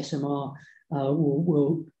case the SMR,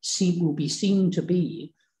 will be seen to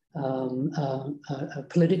be a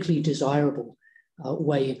politically desirable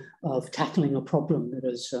way of tackling a problem that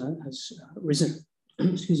has risen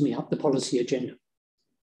excuse me, up the policy agenda.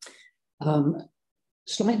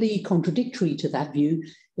 Slightly contradictory to that view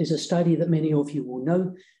is a study that many of you will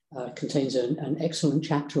know, contains an excellent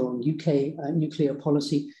chapter on UK nuclear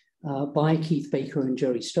policy by Keith Baker and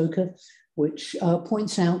Jerry Stoker, which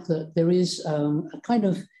points out that there is a kind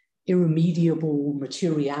of irremediable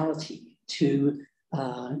materiality to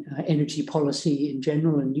energy policy in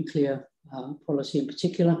general and nuclear policy in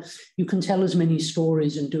particular. You can tell as many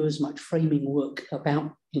stories and do as much framing work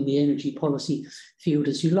about in the energy policy field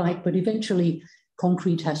as you like, but eventually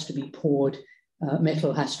concrete has to be poured,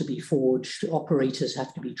 metal has to be forged, operators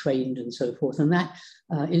have to be trained and so forth. And that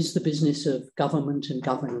is the business of government and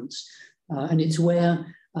governance. And it's where,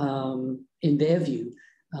 in their view,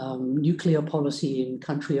 nuclear policy in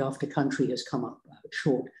country after country has come up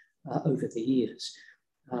short over the years.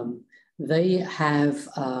 They have,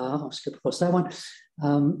 I'll skip across that one.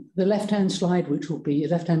 The left-hand slide, which will be,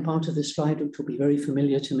 left-hand part of this slide, which will be very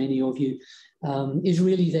familiar to many of you, is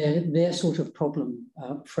really their sort of problem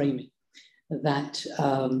framing, that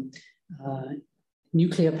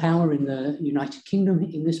nuclear power in the United Kingdom,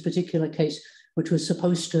 in this particular case, which was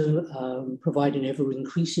supposed to provide an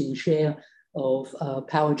ever-increasing share of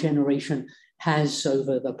power generation, has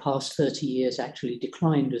over the past 30 years actually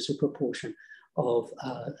declined as a proportion of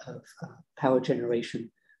power generation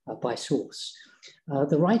by source.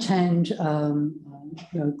 The right-hand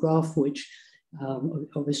graph, which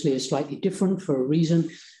obviously is slightly different for a reason,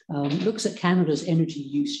 looks at Canada's energy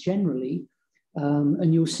use generally,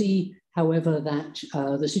 and you'll see, however, that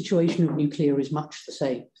the situation of nuclear is much the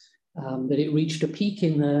same, that it reached a peak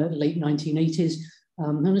in the late 1980s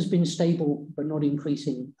and has been stable but not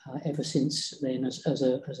increasing ever since then as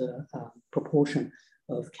a proportion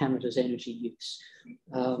of Canada's energy use.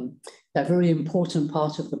 That very important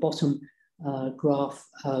part of the bottom graph,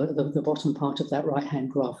 the bottom part of that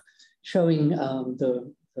right-hand graph, showing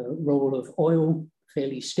the role of oil,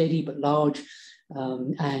 fairly steady but large,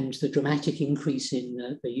 and the dramatic increase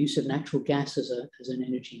in the use of natural gas as an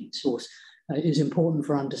energy source is important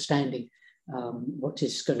for understanding what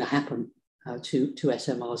is going to happen to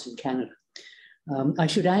SMRs in Canada. I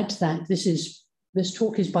should add that this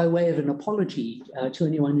talk is by way of an apology to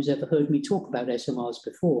anyone who's ever heard me talk about SMRs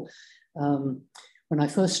before. When I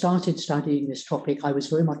first started studying this topic, I was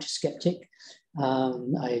very much a skeptic.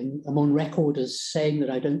 I'm on record as saying that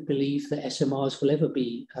I don't believe that SMRs will ever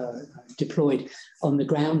be deployed on the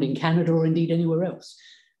ground in Canada or indeed anywhere else.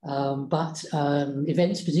 But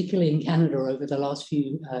events, particularly in Canada over the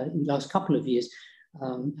last couple of years,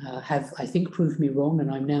 have, I think, proved me wrong, and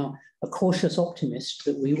I'm now a cautious optimist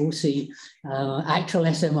that we will see actual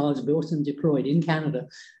SMRs built and deployed in Canada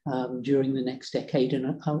during the next decade,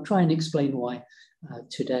 and I'll try and explain why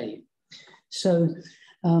today. So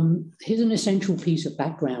here's an essential piece of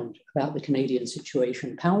background about the Canadian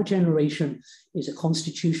situation. Power generation is a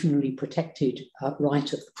constitutionally protected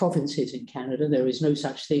right of the provinces in Canada. There is no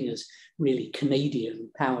such thing as really Canadian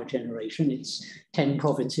power generation. It's 10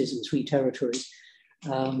 provinces and 3 territories.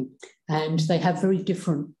 And they have very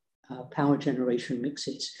different power generation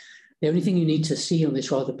mixes. The only thing you need to see on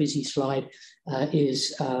this rather busy slide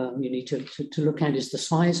is you need to look at is the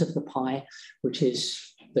size of the pie, which is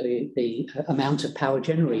the amount of power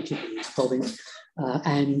generated in this province,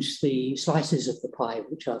 and the slices of the pie,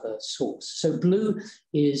 which are the source. So blue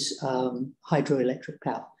is hydroelectric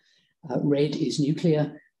power, red is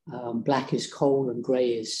nuclear, black is coal, and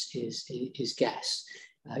gray is gas.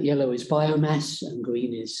 Yellow is biomass, and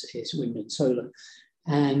green is wind and solar.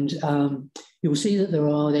 And you'll see that there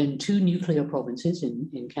are then 2 nuclear provinces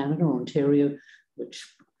in Canada, Ontario,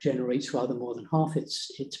 which generates rather more than half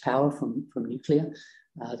its power from nuclear,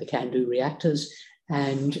 the CANDU reactors,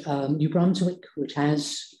 and New Brunswick, which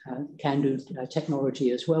has CANDU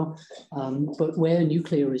technology as well, but where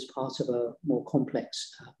nuclear is part of a more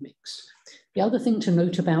complex mix. The other thing to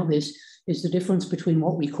note about this is the difference between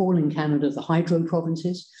what we call in Canada the hydro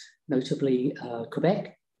provinces, notably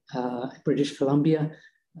Quebec, British Columbia,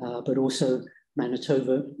 but also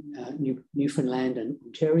Manitoba, Newfoundland, and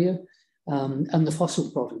Ontario, and the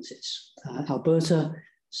fossil provinces, Alberta,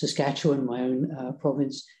 Saskatchewan, my own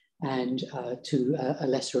province, and to a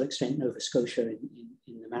lesser extent, Nova Scotia in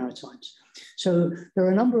the Maritimes. So there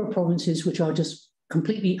are a number of provinces which are just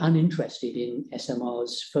completely uninterested in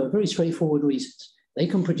SMRs for very straightforward reasons. They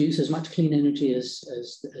can produce as much clean energy as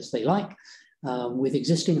they like with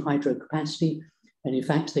existing hydro capacity. And in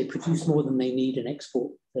fact, they produce more than they need and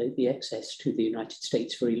export the excess to the United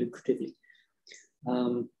States very lucratively.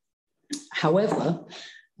 However,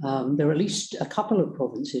 there are at least a couple of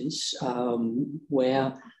provinces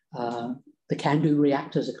where the CANDU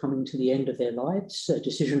reactors are coming to the end of their lives. A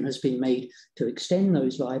decision has been made to extend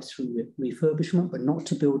those lives through refurbishment, but not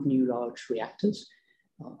to build new large reactors,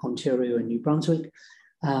 Ontario and New Brunswick.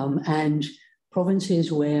 And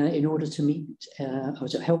provinces where, in order to meet, or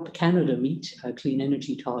to help Canada meet clean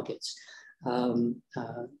energy targets, we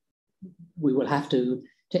will have to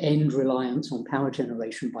end reliance on power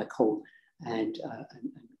generation by coal and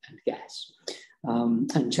gas.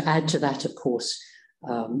 And to add to that, of course,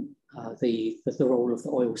 the role of the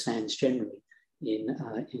oil sands generally in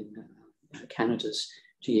Canada's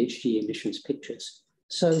GHG emissions pictures.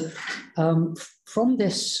 So from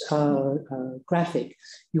this graphic,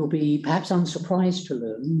 you'll be perhaps unsurprised to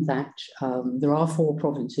learn that there are 4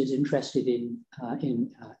 provinces interested in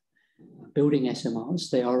building SMRs.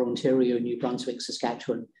 They are Ontario, New Brunswick,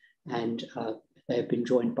 Saskatchewan, and they have been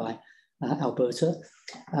joined by Alberta.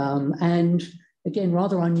 And again,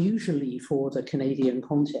 rather unusually for the Canadian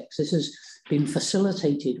context, this has been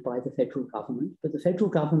facilitated by the federal government, but the federal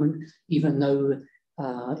government, even though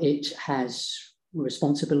it has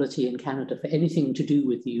responsibility in Canada for anything to do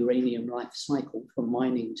with the uranium life cycle, from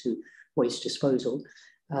mining to waste disposal,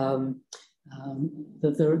 there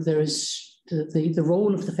is the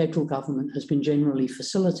role of the federal government has been generally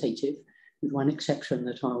facilitative, with one exception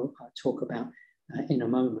that I'll talk about in a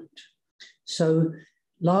moment. So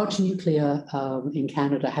large nuclear in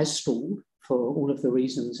Canada has stalled for all of the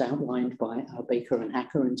reasons outlined by Baker and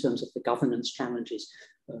Hacker in terms of the governance challenges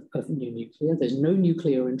of new nuclear. There's no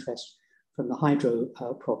nuclear interest from the hydro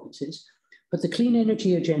provinces, but the clean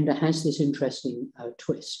energy agenda has this interesting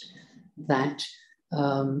twist that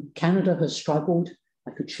Canada has struggled.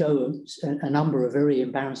 I could show a number of very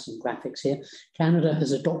embarrassing graphics here. Canada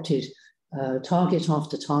has adopted target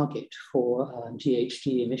after target for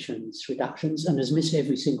GHG emissions reductions and has missed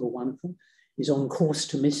every single one of them, is on course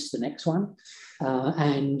to miss the next one.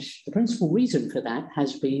 And the principal reason for that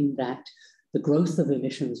has been that the growth of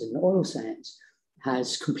emissions in the oil sands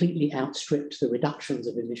has completely outstripped the reductions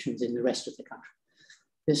of emissions in the rest of the country.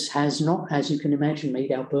 This has not, as you can imagine,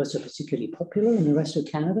 made Alberta particularly popular in the rest of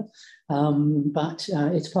Canada, but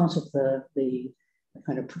it's part of the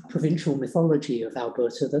kind of provincial mythology of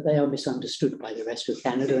Alberta that they are misunderstood by the rest of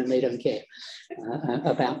Canada and they don't care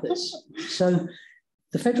about this. So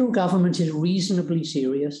the federal government is reasonably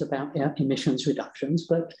serious about emissions reductions,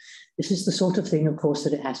 but this is the sort of thing, of course,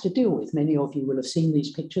 that it has to deal with. Many of you will have seen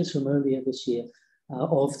these pictures from earlier this year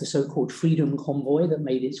of the so-called Freedom Convoy that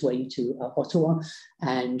made its way to Ottawa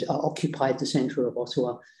and occupied the centre of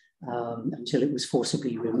Ottawa until it was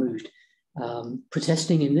forcibly removed.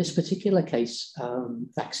 Protesting in this particular case,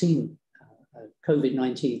 vaccine,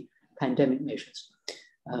 COVID-19 pandemic measures.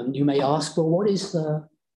 You may ask, well, what is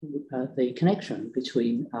the connection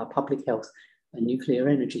between public health and nuclear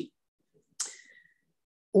energy?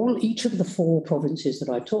 Each of the 4 provinces that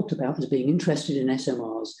I've talked about as being interested in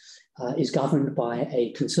SMRs is governed by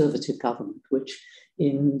a conservative government, which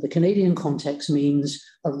in the Canadian context means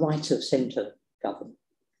a right of centre government.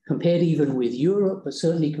 Compared even with Europe, but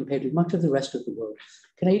certainly compared with much of the rest of the world,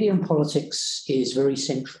 Canadian politics is very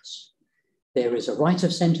centrist. There is a right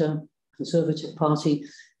of centre Conservative Party,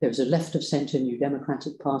 there's a left of centre New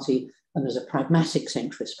Democratic Party, and there's a pragmatic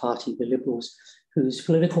centrist party, the Liberals, whose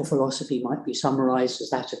political philosophy might be summarised as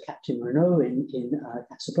that of Captain Renault in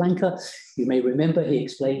Casablanca. You may remember he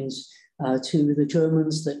explains to the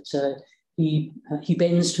Germans that he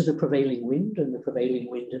bends to the prevailing wind, and the prevailing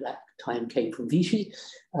wind at that time came from Vichy.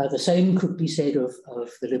 The same could be said of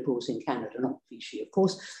the Liberals in Canada, not Vichy, of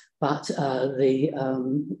course, but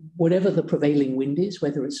whatever the prevailing wind is,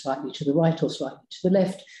 whether it's slightly to the right or slightly to the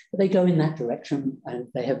left, they go in that direction, and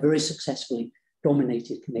they have very successfully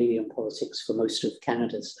dominated Canadian politics for most of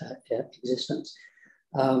Canada's existence.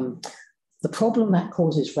 The problem that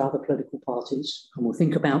causes for other political parties, and we'll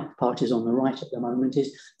think about parties on the right at the moment,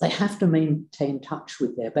 is they have to maintain touch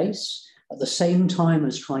with their base at the same time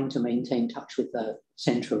as trying to maintain touch with the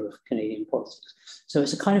centre of Canadian politics. So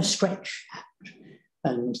it's a kind of stretch act,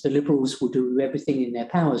 and the Liberals will do everything in their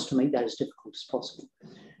powers to make that as difficult as possible.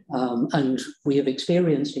 And we have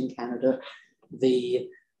experienced in Canada the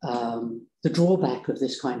drawback of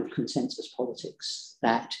this kind of consensus politics,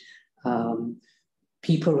 that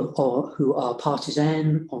people who are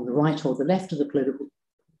partisan on the right or the left of the political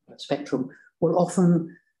spectrum will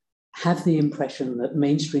often have the impression that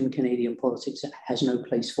mainstream Canadian politics has no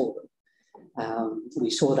place for them. We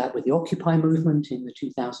saw that with the Occupy movement in the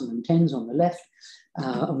 2010s on the left,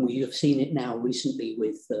 and we have seen it now recently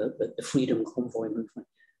with the Freedom Convoy movement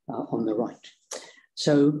on the right.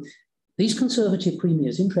 So these conservative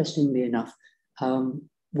premiers, interestingly enough,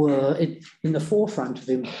 were in the forefront of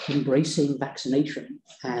embracing vaccination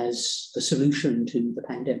as the solution to the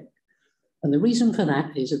pandemic. And the reason for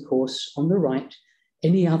that is, of course, on the right,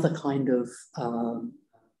 any other kind of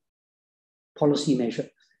policy measure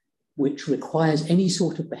which requires any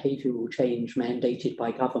sort of behavioural change mandated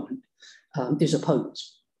by government is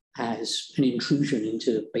opposed as an intrusion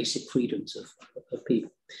into basic freedoms of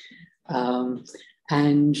people.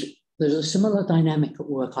 And there's a similar dynamic at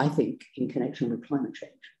work, I think, in connection with climate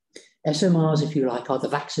change. SMRs, if you like, are the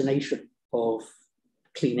vaccination of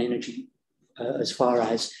clean energy as far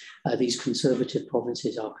as these conservative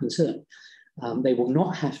provinces are concerned. They will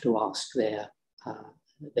not have to ask their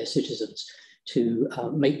citizens to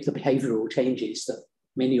make the behavioural changes that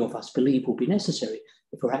many of us believe will be necessary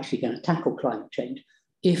if we're actually going to tackle climate change,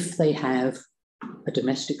 if they have a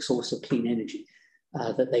domestic source of clean energy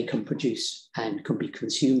that they can produce and can be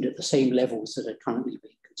consumed at the same levels that are currently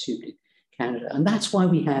being consumed in Canada. And that's why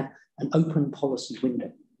we have an open policy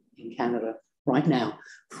window in Canada right now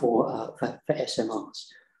for SMRs.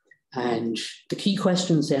 And the key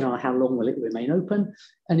questions then are, how long will it remain open?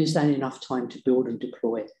 And is that enough time to build and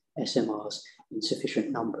deploy SMRs in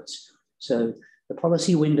sufficient numbers? So the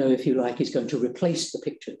policy window, if you like, is going to replace the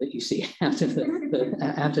picture that you see out of,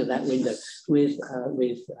 out of that window with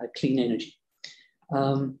clean energy.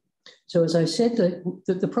 So as I said,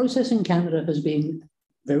 the process in Canada has been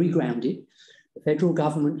very grounded. The federal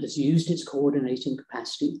government has used its coordinating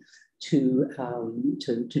capacity to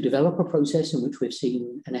develop a process in which we've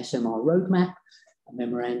seen an SMR roadmap, a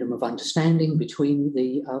memorandum of understanding between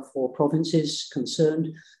the 4 provinces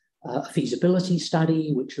concerned, a feasibility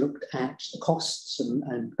study which looked at the costs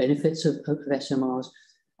and benefits of SMRs,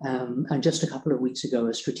 and just a couple of weeks ago,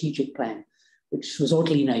 a strategic plan which was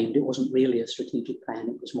oddly named. It wasn't really a strategic plan.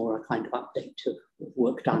 It was more a kind of update of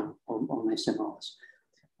work done on SMRs.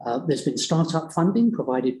 There's been startup funding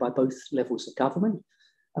provided by both levels of government.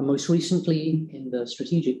 And most recently in the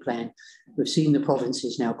strategic plan, we've seen the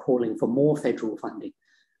provinces now calling for more federal funding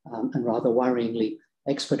and rather worryingly,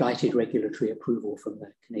 expedited regulatory approval from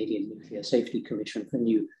the Canadian Nuclear Safety Commission for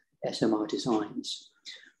new SMR designs.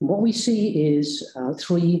 And what we see is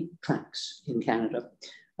 3 tracks in Canada.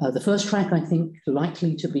 The first track, I think,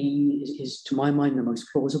 likely to be, is to my mind, the most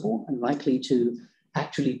plausible and likely to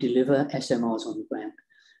actually deliver SMRs on the ground.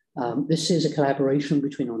 This is a collaboration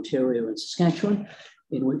between Ontario and Saskatchewan,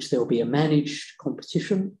 in which there will be a managed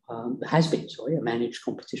competition, there has been, sorry, a managed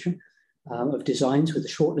competition of designs with a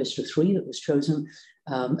short list of 3 that was chosen.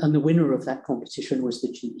 And the winner of that competition was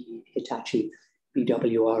the GE Hitachi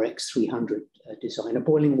BWRX 300 design, a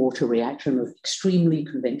boiling water reaction of extremely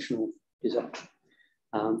conventional design.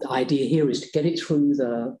 The idea here is to get it through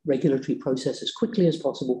the regulatory process as quickly as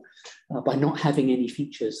possible by not having any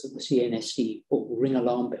features that the CNSC will ring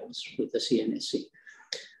alarm bells with the CNSC.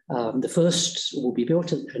 The first will be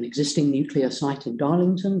built at an existing nuclear site in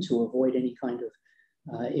Darlington to avoid any kind of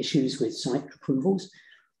issues with site approvals.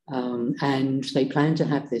 And they plan to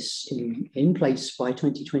have this in place by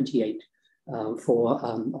 2028 for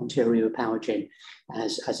Ontario Power Gen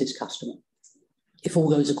as its customer. If all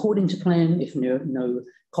goes according to plan, if no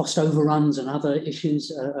cost overruns and other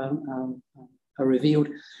issues are revealed,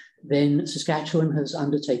 then Saskatchewan has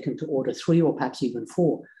undertaken to order 3 or perhaps even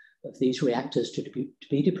 4 of these reactors to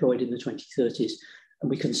be deployed in the 2030s.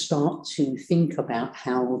 And we can start to think about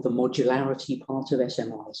how the modularity part of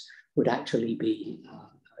SMRs would actually be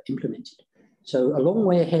implemented. So a long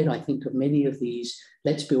way ahead, I think, of many of these,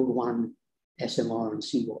 let's build one SMR and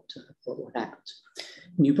see what happens.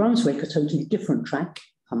 New Brunswick, a totally different track,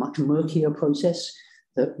 a much murkier process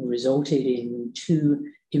that resulted in 2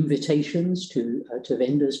 invitations to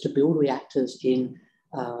vendors to build reactors in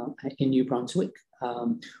New Brunswick.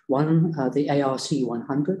 One, the ARC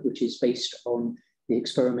 100, which is based on the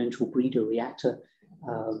experimental breeder reactor,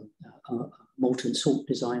 molten salt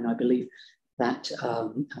design, I believe, that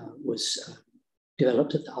was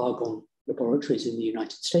developed at the Argonne laboratories in the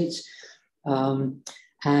United States.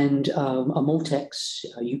 And a Maltex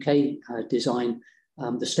UK design,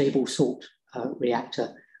 the stable salt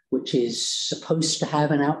reactor, which is supposed to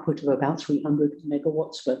have an output of about 300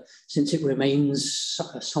 megawatts, but since it remains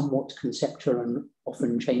a somewhat conceptual and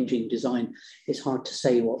often changing design, it's hard to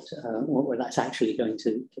say what that's actually going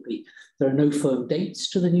to be. There are no firm dates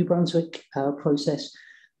to the New Brunswick process.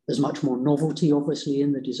 There's much more novelty, obviously,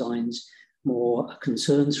 in the designs. More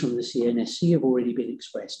concerns from the CNSC have already been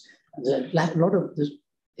expressed. There's a lot of,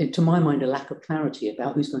 to my mind, a lack of clarity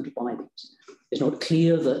about who's going to buy these. It's not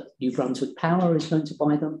clear that New Brunswick Power is going to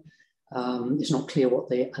buy them. It's not clear what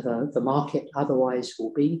the market otherwise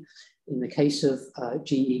will be. In the case of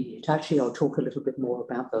GE Hitachi, I'll talk a little bit more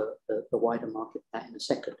about the wider market for that in a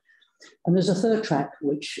second. And there's a third track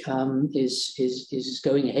which is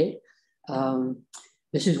going ahead.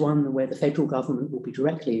 This is one where the federal government will be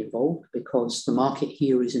directly involved because the market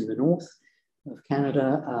here is in the north of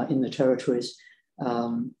Canada, in the territories.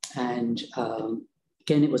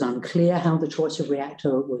 Again, it was unclear how the choice of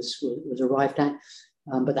reactor was arrived at,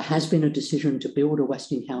 but there has been a decision to build a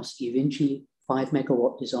Westinghouse eVinci 5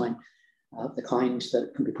 megawatt design, the kind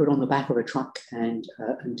that can be put on the back of a truck and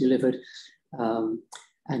delivered. And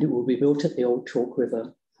it will be built at the old Chalk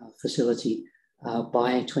River facility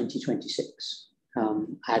by 2026.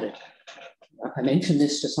 I mentioned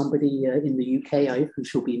this to somebody in the UK who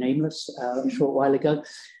shall be nameless a short while ago,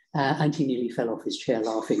 and he nearly fell off his chair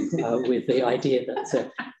laughing with the idea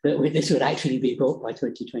that this would actually be built by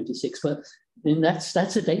 2026. But then that's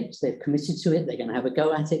a date. They've committed to it. They're going to have a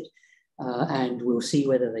go at it, and we'll see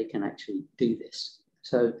whether they can actually do this.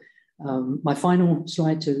 So my final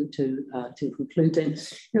slide to conclude then,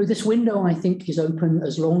 this window I think is open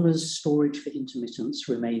as long as storage for intermittence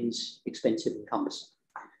remains expensive and cumbersome.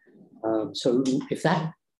 So if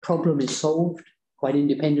that problem is solved, quite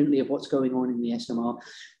independently of what's going on in the SMR,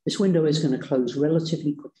 this window is going to close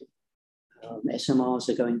relatively quickly. SMRs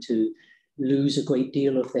are going to lose a great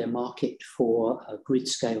deal of their market for grid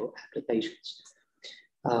scale applications.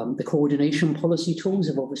 The coordination policy tools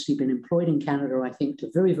have obviously been employed in Canada, I think,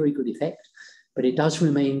 to very, very good effect, but it does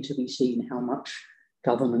remain to be seen how much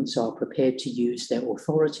governments are prepared to use their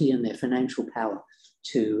authority and their financial power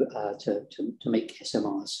to make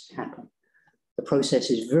SMRs happen. The process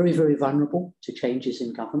is very, very vulnerable to changes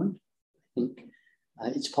in government. I think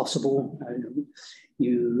it's possible.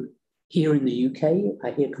 Here in the UK,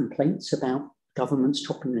 I hear complaints about governments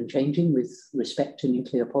chopping and changing with respect to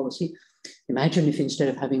nuclear policy. Imagine if instead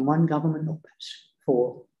of having one government, or perhaps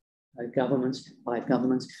four governments, 5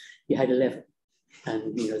 governments, you had 11.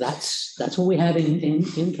 And that's what we have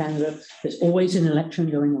in Canada. There's always an election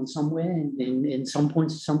going on somewhere in some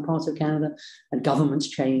points, some parts of Canada, and governments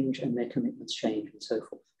change and their commitments change and so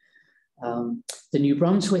forth. The New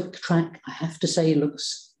Brunswick track, I have to say,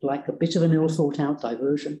 looks like a bit of an ill thought out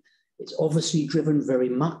diversion. It's obviously driven very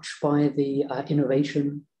much by the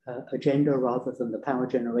innovation agenda rather than the power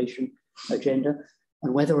generation agenda.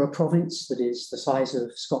 And whether a province that is the size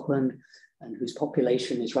of Scotland and whose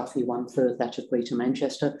population is roughly 1/3 that of Greater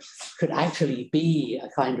Manchester could actually be a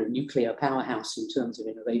kind of nuclear powerhouse in terms of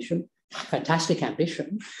innovation. Fantastic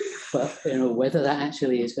ambition, but whether that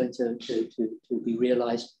actually is going to be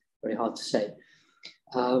realized, very hard to say.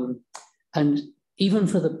 And even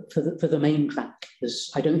for the main track,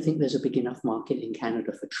 I don't think there's a big enough market in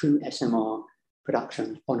Canada for true SMR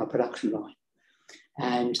production on a production line.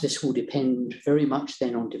 And this will depend very much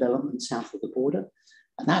then on development south of the border.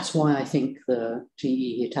 And that's why I think the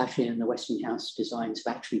GE, Hitachi, and the Westinghouse designs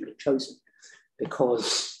have actually been chosen,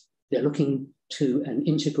 because they're looking to an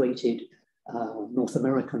integrated North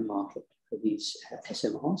American market for these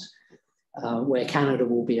SMRs, where Canada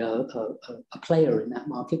will be a player in that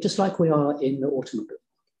market, just like we are in the automobile.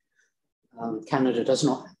 Canada does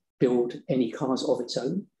not build any cars of its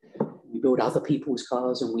own. We build other people's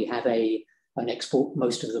cars, and we have an export,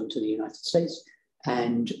 most of them to the United States.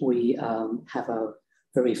 And we have a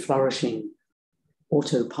very flourishing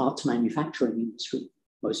auto parts manufacturing industry.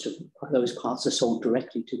 Most of those parts are sold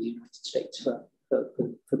directly to the United States for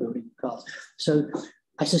building cars. So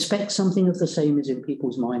I suspect something of the same is in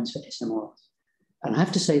people's minds for SMRs. And I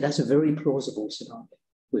have to say that's a very plausible scenario.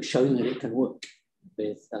 We've shown that it can work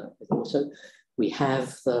with auto. We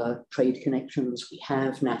have the trade connections, we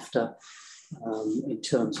have NAFTA in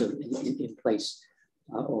terms of in place,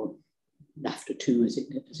 or NAFTA 2 as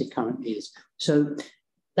it currently is. So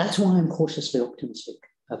that's why I'm cautiously optimistic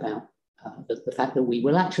about the fact that we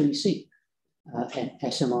will actually see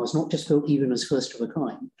SMRs not just built even as first of a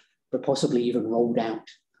kind, but possibly even rolled out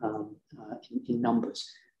in numbers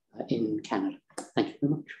in Canada. Thank you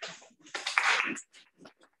very much.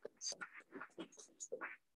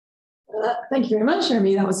 Thank you very much,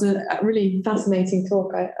 Jeremy. That was a really fascinating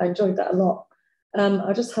talk. I enjoyed that a lot.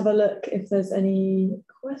 I'll just have a look if there's any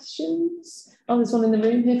questions. Oh, there's one in the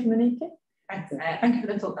room here from Annika. Thanks. Thank you for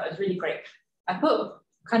the talk. That was really great. I thought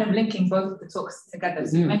kind of linking both of the talks together.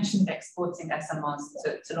 So you mentioned exporting SMRs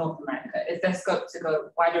to North America. Is there scope to go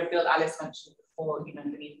wider afield? Alice mentioned before, the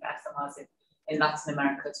need for SMRs in Latin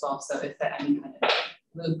America as well. So is there any kind of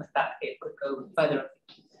movement that it could go further afield?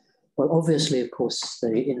 Well, obviously, of course,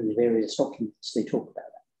 in the various documents, they talk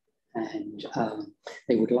about that. And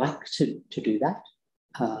they would like to do that.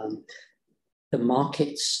 The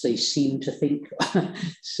markets, they seem to think,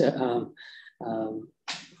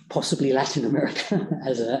 possibly Latin America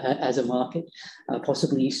as a market,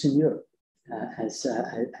 possibly Eastern Europe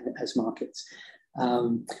as markets.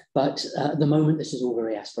 But at the moment, this is all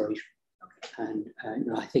very aspirational. And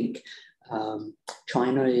I think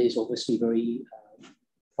China is obviously very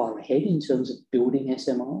far ahead in terms of building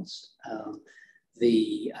SMRs.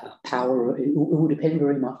 The power, it will depend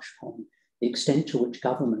very much on the extent to which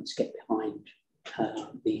governments get behind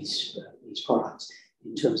these products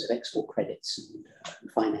in terms of export credits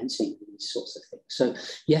and financing and these sorts of things. So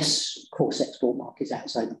yes, of course, export markets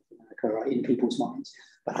outside North America are in people's minds,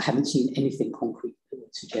 but I haven't seen anything concrete that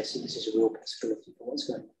would suggest that this is a real possibility for what's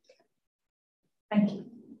going on. Thank you.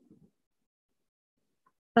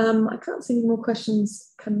 I can't see any more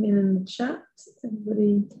questions coming in the chat.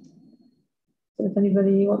 If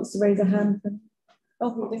anybody wants to raise a hand.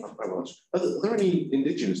 Are there any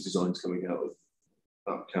indigenous designs coming out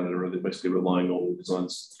of Canada, or are they basically relying on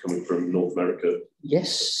designs coming from North America?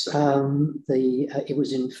 Yes, it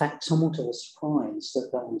was in fact somewhat of a surprise that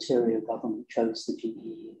the Ontario government chose the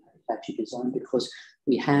GE Hitachi design, because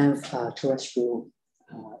we have terrestrial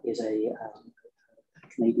is a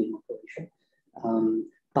Canadian operation,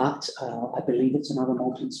 but I believe it's another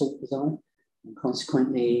molten salt design, and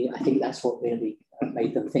consequently I think that's what really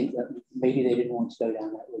made them think that maybe they didn't want to go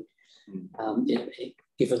down that route,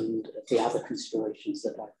 given the other considerations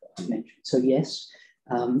that I've mentioned. So yes,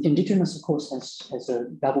 Indigenous, of course, has a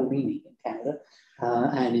double meaning in Canada,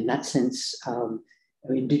 and in that sense,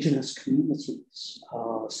 Indigenous communities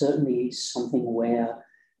are certainly something where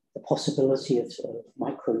the possibility of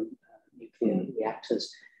micro nuclear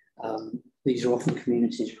reactors, these are often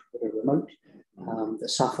communities that are remote, that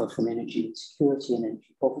suffer from energy insecurity and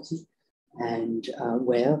energy poverty, and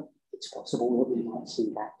where it's possible that we might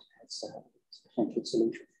see that as a potential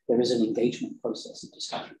solution. there is an engagement process and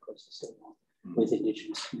discussion process going on with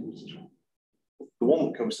Indigenous communities. The one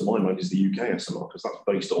that comes to my mind is the UK SMR, because that's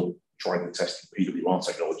based on tried and tested PWR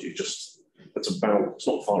technology. It's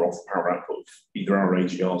not far off the power output of either our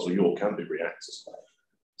AGRs or your CANDU reactors.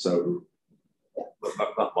 So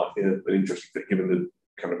that might be an interesting thing, given the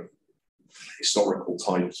kind of historical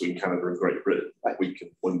tie between Canada and Great Britain. We can,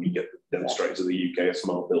 when we get the demonstrators of the UK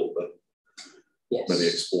SMR built, then maybe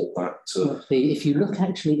export that to. If you look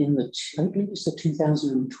actually in I believe it's the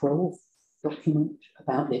 2012 document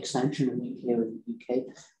about the expansion of nuclear in the UK,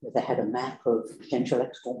 where they had a map of potential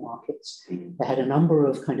export markets. They had a number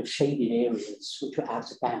of kind of shaded areas which were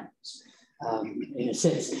out of bounds, in a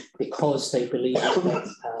sense, because they believed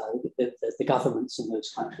that the governments in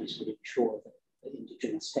those countries would ensure that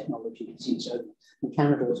Indigenous technology is used only. And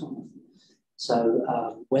Canada was one of them.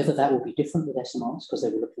 So whether that will be different with SMRs, because they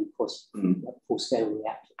were looking, of course, at full-scale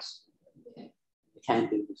reactors. The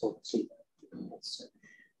CANDU was obviously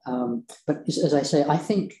but as I say, I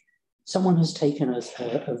think someone has taken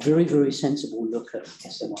a very, very sensible look at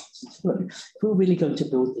SMRs. Look, if we're really going to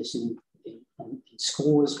build this in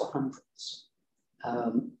scores or hundreds,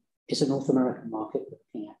 it's a North American market we're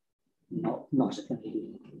looking at, not a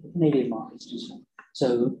Canadian. The Canadian market's too small.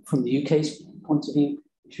 So from the UK's point of view,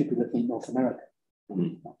 we should be looking at North America.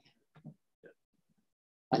 And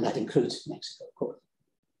that includes Mexico, of course.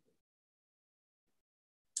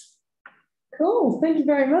 Cool, thank you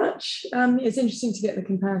very much. It's interesting to get the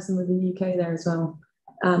comparison with the UK there as well.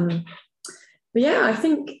 But yeah, I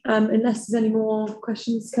think unless there's any more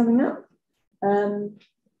questions coming up, then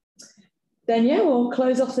yeah, we'll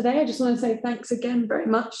close off today. I just want to say thanks again very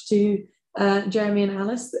much to Jeremy and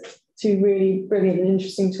Alice, two really brilliant and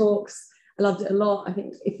interesting talks. I loved it a lot. I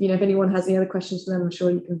think if anyone has any other questions for them, I'm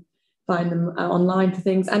sure you can find them online for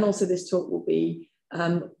things. And also this talk will be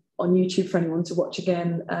on YouTube for anyone to watch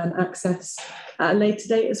again and access at a later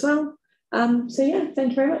date as well. So yeah,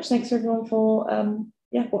 thank you very much. Thanks everyone for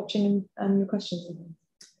watching and your questions.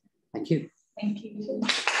 Thank you. Thank you.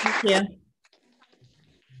 Thank you.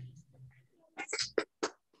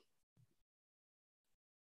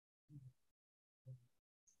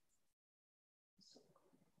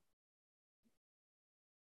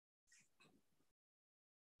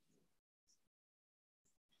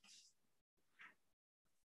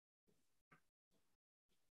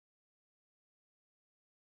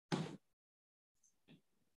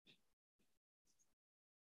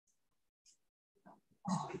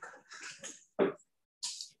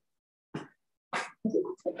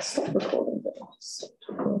 Stop recording.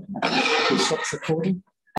 Stop recording.